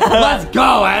game. Let's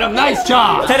go, Adam. Nice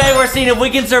job. Today we're seeing if we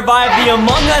can survive the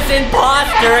Among Us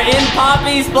imposter in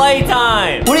Poppy's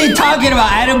playtime. What are you talking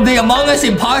about, Adam? The Among Us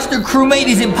imposter crewmate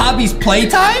is in Poppy's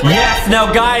playtime? Yes,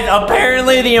 now guys,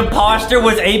 apparently the imposter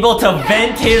was able to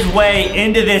vent his way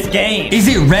into this game. Is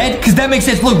it red? Because that makes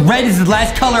sense. Look, red is the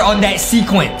last color on that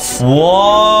sequence.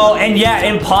 Whoa, and yeah,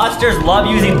 imposters love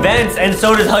using vents, and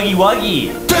so does Huggy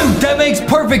Wuggy. Dude, that makes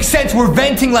perfect sense. We're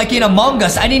venting like in Among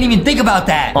Us. I didn't even think about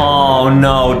that. Oh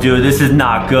no, dude, this is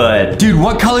not good. Dude,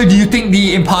 what color do you think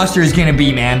the imposter is gonna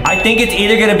be, man? I think it's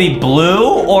either gonna be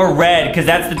blue or red, because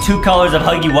that's the two colors of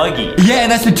Huggy Wuggy. Yeah,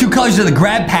 and that's the two colors of the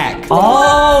grab pack.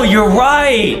 Oh, you're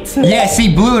right. Yeah,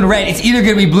 see, blue and red. It's either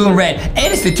gonna be blue and red,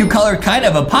 and it's the two color kind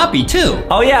of a Poppy, too.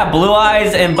 Oh yeah, blue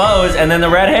eyes and bows, and then the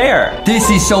red hair. This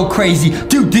is so crazy.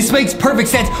 Dude, this makes perfect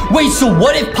sense. Wait, so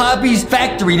what if Poppy's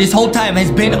factory this whole time has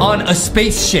been on a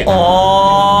spaceship?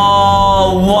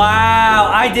 Oh,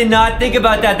 wow. I did not think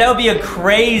about that. That would be a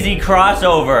crazy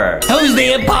crossover. Who's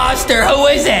the imposter? Who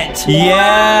is it?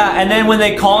 Yeah, and then when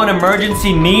they call an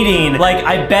emergency meeting, like,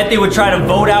 I bet they would try to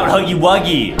vote out Huggy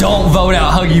Wuggy. Don't vote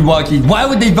out Huggy Wuggy. Why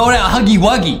would they vote out Huggy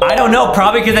Wuggy? I don't know,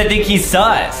 probably because I think he's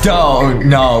sus. Don't.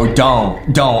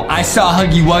 I saw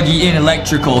Huggy Wuggy in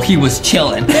electrical. He was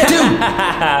chilling. Dude,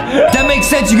 that makes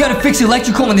sense. You gotta fix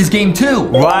electrical in this game, too.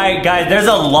 Right, guys, there's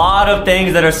a lot of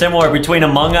things that are similar between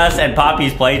Among Us and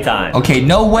Poppy's playtime. Okay,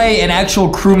 no way an actual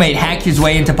crewmate hacked his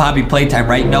way into Poppy playtime,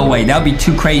 right? No way. That would be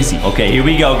too crazy. Okay, here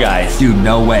we go, guys. Dude,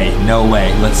 no way. No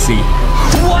way. Let's see.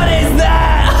 What is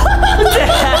that?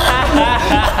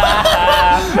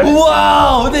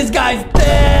 Whoa, this guy's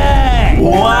thick.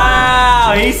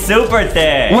 Wow, he's super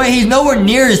thick. Wait, he's nowhere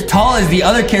near as tall as the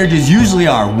other characters usually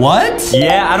are. What?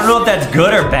 Yeah, I don't know if that's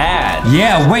good or bad.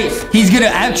 Yeah, wait, he's gonna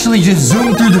actually just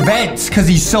zoom through the vents because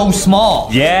he's so small.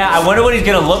 Yeah, I wonder what he's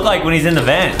gonna look like when he's in the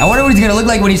vent. I wonder what he's gonna look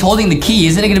like when he's holding the key.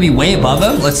 Isn't it gonna be way above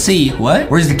him? Let's see. What?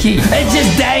 Where's the key? It's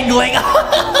just dangling.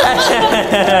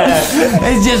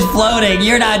 It's just floating.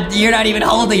 You're not even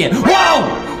holding it.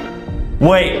 Whoa!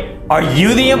 Wait, are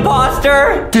you the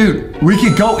imposter? Dude, we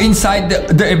could go inside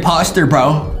the imposter,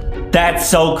 bro. That's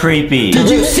so creepy. Did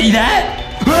you see that?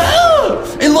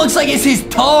 It looks like it's his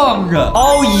tongue.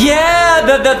 Oh yeah,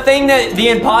 the thing that the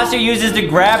imposter uses to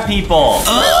grab people.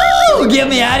 Oh, get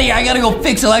me out of here. I gotta go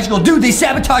fix electrical. Dude, they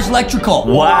sabotage electrical.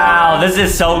 Wow, this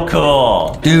is so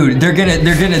cool. Dude, they're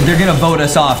gonna vote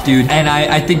us off, dude. And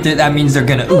I think that means they're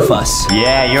gonna oof us.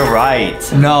 Yeah, you're right.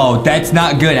 No, that's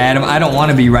not good, Adam. I don't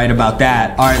want to be right about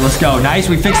that. All right, let's go. Nice,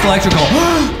 we fixed electrical.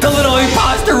 The little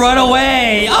imposter run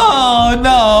away. Oh,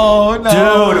 no.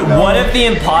 Dude, what if the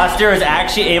imposter is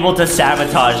actually able to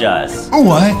sabotage us?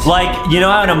 What? Like, you know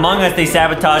how in Among Us they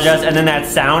sabotage us and then that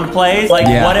sound plays? Like,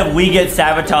 yeah. What if we get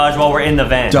sabotaged while we're in the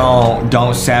vent?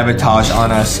 Don't sabotage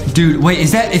on us. Dude, wait,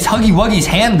 it's Huggy Wuggy's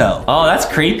hand, though. Oh, that's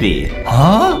creepy.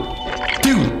 Huh?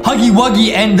 Dude, Huggy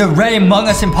Wuggy and the red Among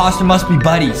Us imposter must be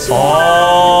buddies.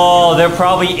 Oh, they're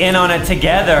probably in on it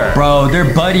together. Bro,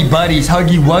 they're buddies.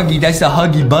 Huggy Wuggy, that's a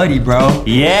Huggy Buddy, bro.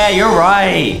 Yeah, you're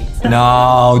right.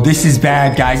 No, this is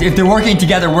bad, guys. If they're working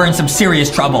together, we're in some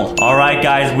serious trouble. All right,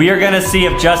 guys, we are gonna see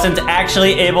if Justin's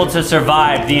actually able to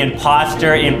survive the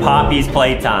imposter in Poppy's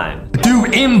playtime.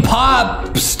 Dude,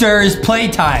 Impostors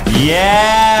playtime.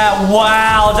 Yeah,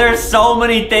 wow, there's so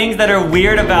many things that are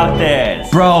weird about this.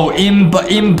 Bro,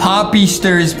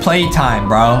 Impostors playtime,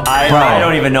 bro. I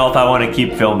don't even know if I want to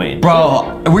keep filming.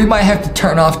 Bro, we might have to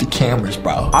turn off the cameras,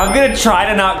 bro. I'm gonna try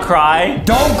to not cry.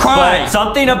 Don't cry. But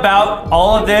something about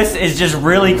all of this is just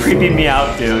really creeping me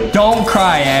out, dude. Don't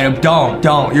cry, Adam.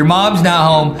 Don't. Your mom's not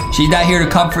home. She's not here to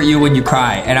comfort you when you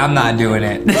cry, and I'm not doing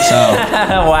it. So.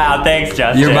 Wow, thanks,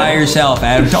 Justin. You're by yourself,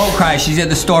 Adam. Don't cry. She's at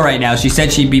the store right now. She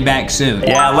said she'd be back soon.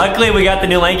 Yeah, luckily we got the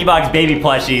new LankyBox baby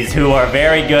plushies who are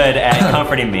very good at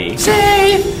comforting me.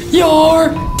 Save your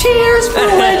tears for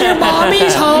when your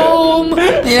mommy's home. You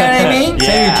know what I mean? Yeah.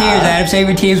 Save your tears, Adam. Save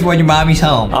your tears when your mommy's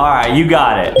home. All right, you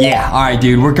got it. Yeah, all right,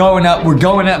 dude. We're going up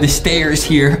the stairs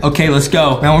here. Okay, let's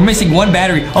go. Now, we're missing one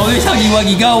battery. Oh, there's Huggy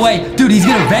Wuggy. Go away. Dude, he's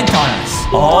gonna vent on us.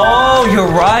 Oh, you're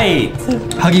right.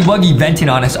 Huggy Wuggy venting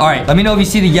on us. All right, let me know if you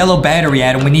see the yellow battery,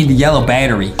 Adam. We need the yellow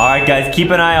battery. All right, guys, keep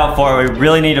an eye out for it. We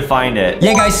really need to find it.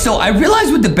 Yeah, guys, so I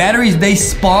realized with the batteries, they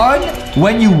spawn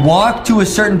when you walk to a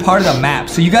certain part of the map.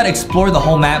 So you gotta explore the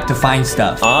whole map to find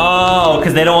stuff. Oh,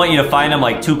 because they don't want you to find them,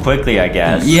 like, too quickly, I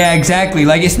guess. Yeah, exactly.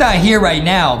 Like, it's not here right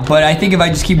now, but I think if I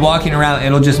just keep walking around,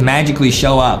 it'll just magically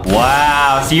show up.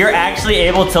 Wow, so you're actually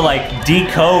able to, like,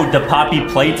 decode the Poppy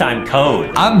playtime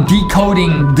code. I'm decoding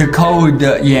decoding the code.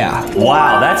 Yeah.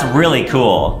 Wow, that's really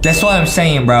cool. That's what I'm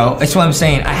saying, bro. That's what I'm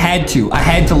saying. I had to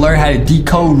learn how to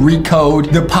decode,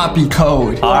 recode the poppy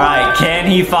code. All right, can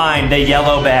he find the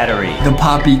yellow battery? The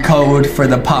poppy code for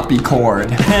the poppy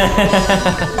cord.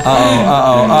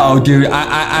 Uh-oh, dude.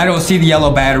 I don't see the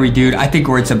yellow battery, dude. I think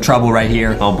we're in some trouble right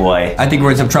here. Oh, boy. I think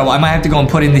we're in some trouble. I might have to go and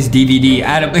put in this DVD.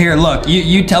 Adam, here, look.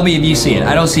 You tell me if you see it.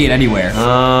 I don't see it anywhere.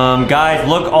 Guys,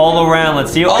 look all around.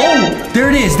 Let's see. Oh, there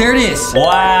it is. There it is.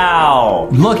 Wow.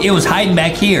 Look, it was hiding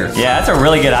back here. Yeah, that's a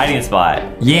really good hiding spot.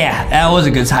 Yeah, that was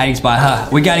a good hiding spot, huh?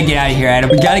 We gotta get out of here, Adam.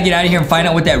 We gotta get out of here and find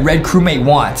out what that red crewmate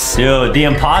wants. Dude, the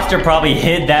imposter probably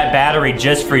hid that battery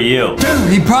just for you.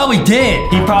 Dude, he probably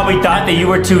did. He probably thought that you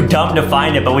were too dumb to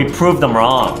find it, but we proved them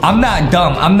wrong. I'm not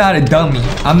dumb. I'm not a dummy.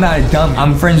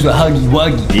 I'm friends with Huggy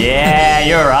Wuggy. Yeah,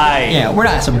 you're right. Yeah, we're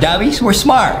not some dummies. We're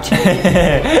smart.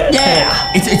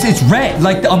 Yeah, it's red,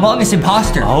 like the Among Us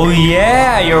imposter. Oh,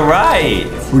 yeah, you're right.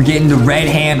 We're getting the red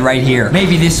hand right here.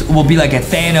 Maybe this will be like a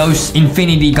Thanos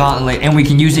Infinity Gauntlet, and we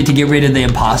can use it to get rid of the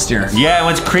imposter. Yeah, and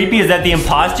what's creepy is that the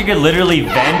imposter could literally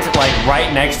vent like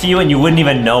right next to you and you wouldn't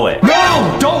even know it.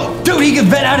 No, don't. Dude, he can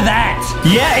vent out of that.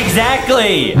 Yeah,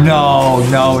 exactly.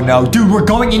 No. Dude, we're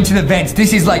going into the vents.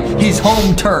 This is like his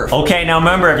home turf. Okay, now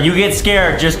remember, if you get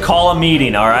scared, just call a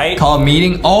meeting, all right? Call a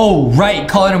meeting? Oh, right.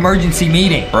 Call an emergency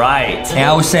meeting. Right. And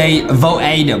I would say vote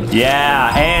Adam.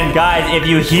 Yeah, and guys, if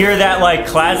you hear that like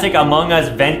classic Among Us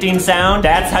venting sound,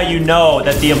 that's how you know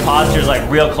that the imposter's like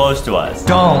real close to us.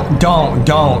 Don't,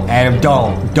 Adam,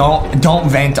 don't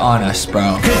vent on us,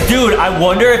 bro. Cause dude, I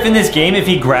wonder if in this game, if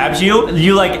he grabs you,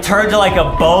 you like turn to like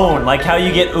a bone, like how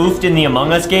you get oofed in the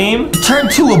Among Us game. Turn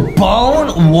to a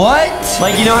bone? What?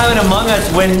 Like, you know how in Among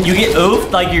Us, when you get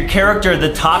oofed, like your character,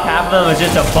 the top half of them is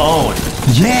just a bone.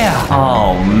 Yeah.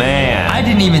 Oh, man. I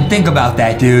didn't even think about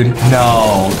that, dude.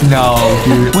 No,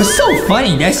 dude. What's so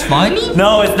funny? That's funny?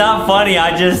 No, it's not funny.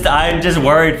 I'm just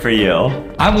worried for you.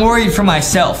 I'm worried for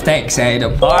myself. Thanks,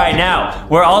 Adam. All right, now,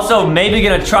 we're also maybe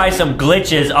gonna try some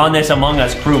glitches on this Among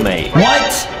Us crewmate.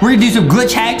 What? We're gonna do some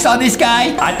glitch hacks on this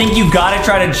guy? I think you gotta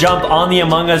try to jump on the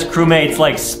Among Us crewmate's,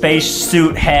 like,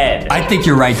 spacesuit head. I think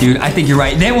you're right, dude. I think you're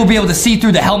right. Then we'll be able to see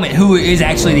through the helmet who is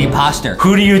actually the imposter.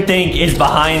 Who do you think is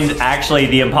behind, actually,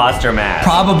 the imposter mask?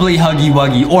 Probably Huggy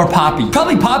Wuggy or Poppy.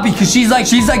 Probably Poppy, because she's like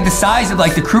the size of,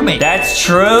 like, the crewmate. That's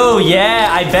true, yeah.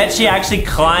 I bet she actually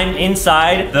climbed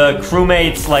inside the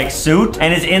crewmate's, like, suit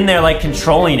and is in there, like,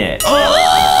 controlling it.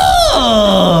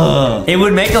 It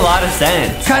would make a lot of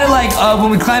sense. Kind of like when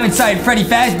we climb inside Freddy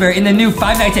Fazbear in the new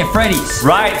Five Nights at Freddy's.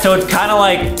 Right, so it's kind of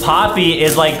like Poppy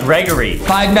is like Gregory.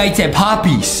 Five Nights at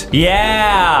Poppy's.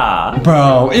 Yeah.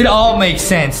 Bro, it all makes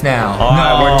sense now. All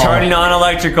right, we're turning on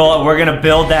electrical and we're gonna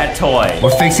build that toy.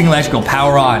 We're fixing electrical,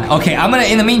 power on. Okay,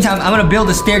 in the meantime, I'm gonna build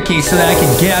a staircase so that I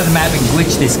can get out of the map and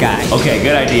glitch this guy. Okay,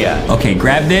 good idea. Okay,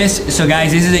 grab this. So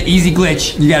guys, this is an easy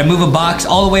glitch. You gotta move a box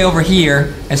all the way over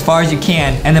here as far as you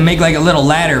can, and then make like a little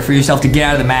ladder for yourself to get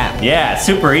out of the map. Yeah,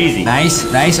 super easy.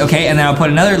 Nice. Okay, and then I'll put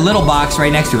another little box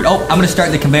right next to it. Oh, I'm gonna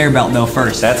start the conveyor belt though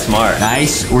first. That's smart.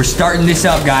 Nice. We're starting this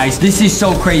up, guys. This is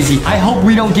so crazy. I hope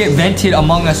we don't get vented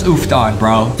Among Us oofed on,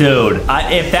 bro. Dude,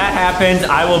 if that happens,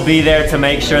 I will be there to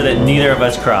make sure that neither of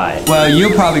us cry. Well,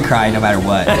 you'll probably cry no matter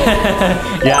what.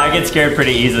 Yeah, I get scared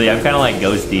pretty easily. I'm kind of like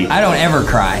Ghosty. I don't ever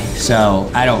cry, so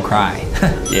I don't cry.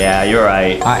 Yeah, you're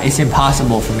right. It's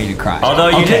impossible for me to cry. Although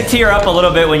you did tear up a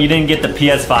little bit when you didn't get the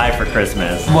PS5 for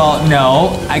Christmas. Well,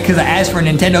 no, because I asked for a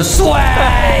Nintendo Switch.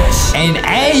 And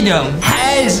Adam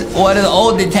has one of the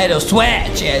old Nintendo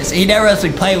Switches. He never lets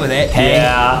me play with it. Hey,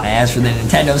 yeah. I asked for the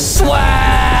Nintendo Switch.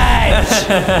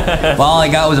 Well, all I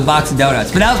got was a box of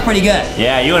donuts, but that was pretty good.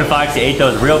 Yeah, you and Foxy ate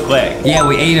those real quick. Yeah,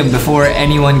 we ate them before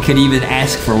anyone could even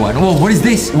ask for one. Whoa, what is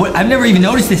this? What? I've never even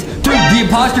noticed this. Dude, the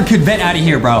imposter could vent out of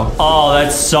here, bro. Oh,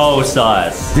 that's so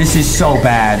sus. This is so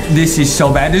bad. This is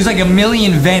so bad. There's like a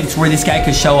million vents where this guy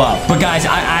could show up. But guys,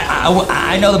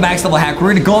 I know the max level hack.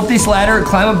 We're gonna go up this ladder,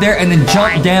 climb up there, and then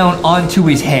jump down onto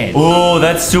his head. Oh,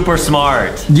 that's super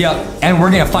smart. Yep, and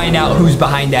we're gonna find out who's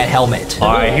behind that helmet.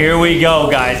 All right, here we go,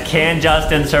 guys. Can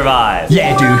Justin survive?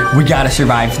 Yeah, dude, we gotta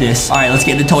survive this. All right, let's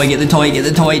get the toy, get the toy, get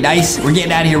the toy. Nice, we're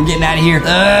getting out of here, we're getting out of here.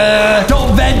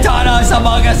 Don't vent on us,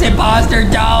 Among Us imposter,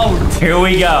 don't. Here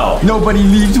we go. Nobody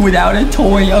leaves without a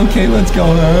toy. Okay, let's go.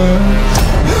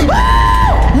 What?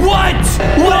 What is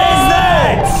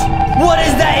that? What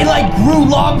is that? It like grew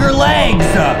longer legs.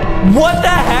 What the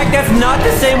heck? That's not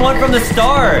the same one from the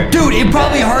start. Dude, it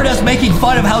probably heard us making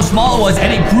fun of how small it was,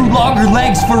 and it grew longer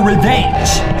legs for revenge.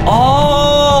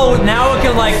 Oh, now it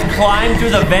can like climb through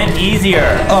the vent easier.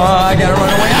 I gotta run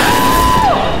away.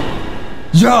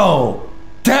 Yo,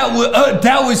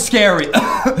 That was scary.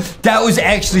 That was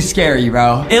actually scary,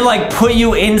 bro. It like put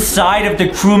you inside of the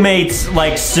crewmate's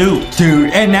like suit.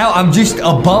 Dude, and now I'm just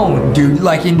a bone, dude,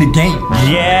 like in the game.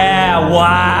 Yeah,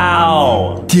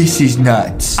 wow. This is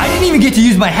nuts. I didn't even get to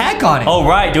use my hack on it. Oh,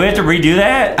 right. Do we have to redo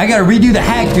that? I gotta redo the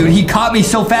hack, dude. He caught me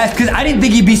so fast because I didn't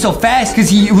think he'd be so fast because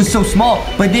he was so small.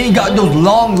 But then he got those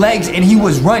long legs and he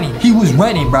was running. He was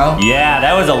running, bro. Yeah,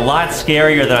 that was a lot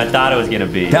scarier than I thought it was gonna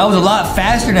be. That was a lot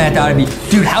faster than I thought it'd be.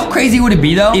 Dude, how crazy would it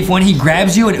be though if when he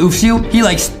grabs you and oofs you, he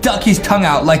like stuck his tongue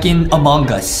out like in Among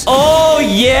Us? Oh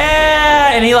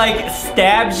yeah, and he like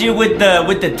stabs you with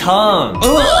the tongue.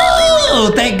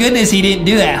 Oh, thank goodness he didn't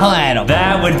do that, huh, Adam?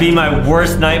 That would be my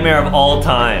worst nightmare of all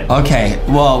time. Okay,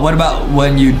 well, what about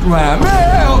when you...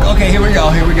 Okay, here we go,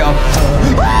 here we go.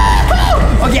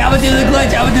 Okay, I'm gonna do the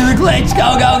glitch,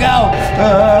 Go, go, go.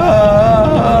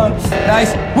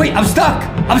 Nice. Wait, I'm stuck.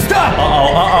 I'm stuck.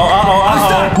 I'm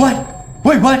stuck. What?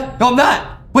 Wait, what? No, I'm not.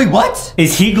 Wait, what?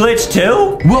 Is he glitched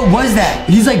too? What was that?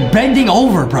 He's like bending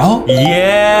over, bro.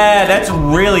 Yeah, that's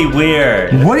really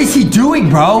weird. What is he doing,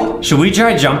 bro? Should we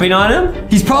try jumping on him?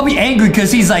 He's probably angry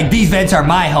because he's like, these vents are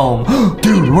my home.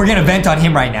 Dude, we're gonna vent on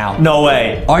him right now. No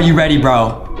way. Are you ready,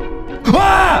 bro?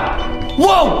 Ah!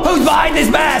 Whoa! Who's behind this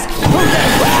mask? Who's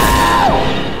that?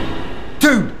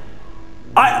 Dude.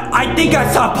 I think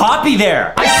I saw Poppy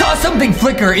there. I saw something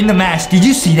flicker in the mask. Did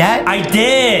you see that? I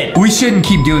did. We shouldn't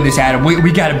keep doing this, Adam.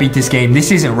 We gotta beat this game.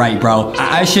 This isn't right, bro.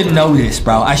 I shouldn't know this,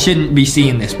 bro. I shouldn't be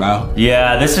seeing this, bro.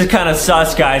 Yeah, this is kind of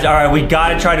sus, guys. All right, we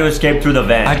gotta try to escape through the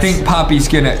vents. I think Poppy's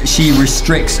she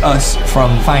restricts us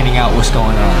from finding out what's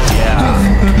going on.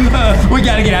 Yeah. We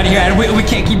gotta get out of here, Adam. We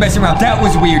can't keep messing around. That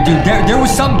was weird, dude. There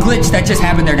was some glitch that just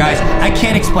happened there, guys. I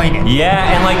can't explain it.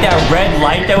 Yeah, and like that red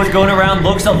light that was going around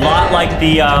looks a lot like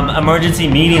the emergency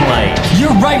meeting light.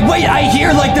 You're right. Wait, I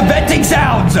hear like the venting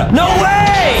sounds. No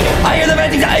way! I hear the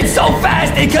venting sounds. It's so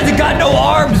fast because it got no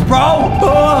arms, bro.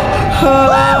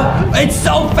 It's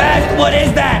so fast. What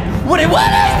is that? What is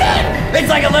that? It's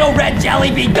like a little red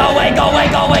jelly bean. Go away, go away,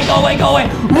 go away, go away, go away.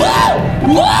 Whoa!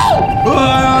 Whoa!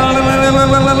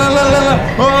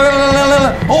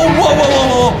 Oh, whoa, whoa, whoa,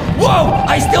 whoa. Whoa!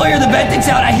 I still hear the venting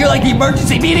sound. I hear like the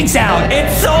emergency meeting sound.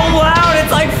 It's so loud.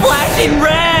 It's like flashing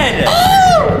red.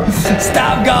 Oh!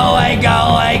 Stop, go away, go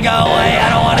away, go away. I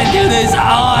don't want to do this. Oh,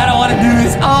 I don't want to do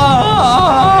this.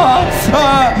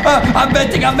 I'm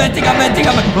venting. Wait,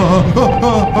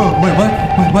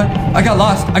 what? I got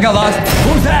lost.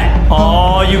 Who's that?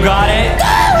 Oh, you got it?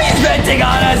 Oh, he's venting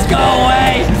on us. Go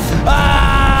away.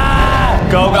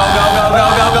 Go, go, go, go, go,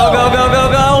 go, go, go, go, go,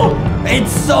 go.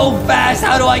 It's so fast.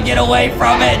 How do I get away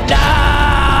from it?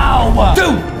 No!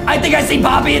 Dude, I think I see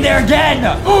Poppy in there again.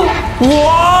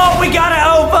 Whoa, we gotta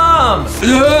help him.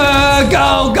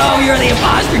 Go, you're the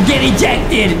imposter. Get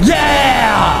ejected.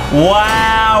 Yeah!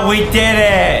 Wow, we did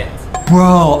it.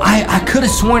 Bro, I could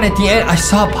have sworn at the end I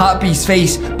saw Poppy's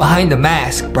face behind the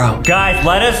mask, bro. Guys,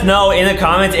 let us know in the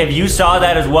comments if you saw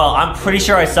that as well. I'm pretty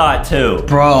sure I saw it too.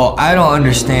 Bro, I don't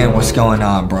understand what's going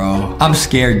on, bro. I'm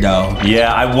scared though.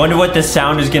 Yeah, I wonder what the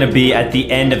sound is gonna be at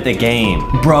the end of the game.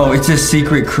 Bro, it's a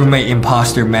secret crewmate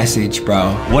imposter message,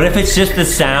 bro. What if it's just the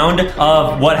sound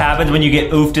of what happens when you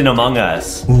get oofed in Among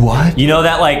Us? What? You know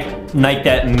that like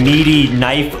that meaty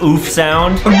knife oof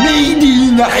sound?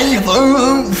 Meaty knife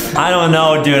oof. I don't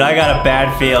know, dude. I got a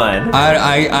bad feeling.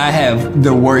 I have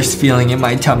the worst feeling in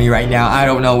my tummy right now. I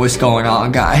don't know what's going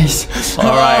on, guys. All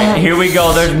right, here we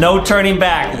go. There's no turning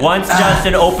back. Once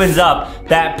Justin opens up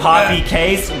that Poppy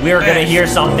case, we're gonna hear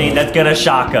something that's gonna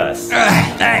shock us.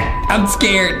 I'm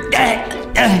scared.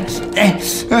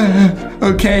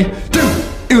 Okay. Dude,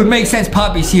 it would make sense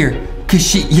Poppy's here.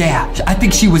 Cause I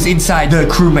think she was inside the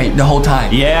crewmate the whole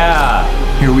time. Yeah.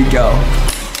 Here we go.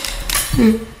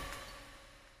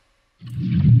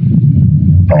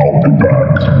 I'll be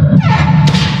back.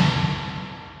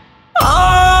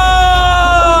 Oh,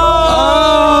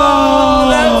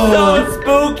 that's so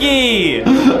spooky.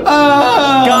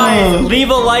 Guys, leave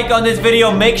a like on this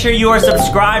video. Make sure you are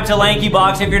subscribed to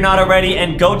LankyBox if you're not already,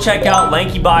 and go check out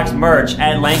LankyBox merch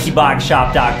at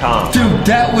LankyBoxShop.com. Dude,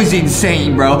 that was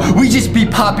insane, bro. We just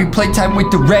beat Poppy playtime with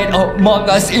the red Among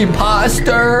Us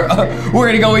imposter. We're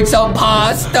gonna go eat some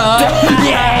pasta.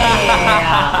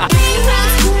 Yeah.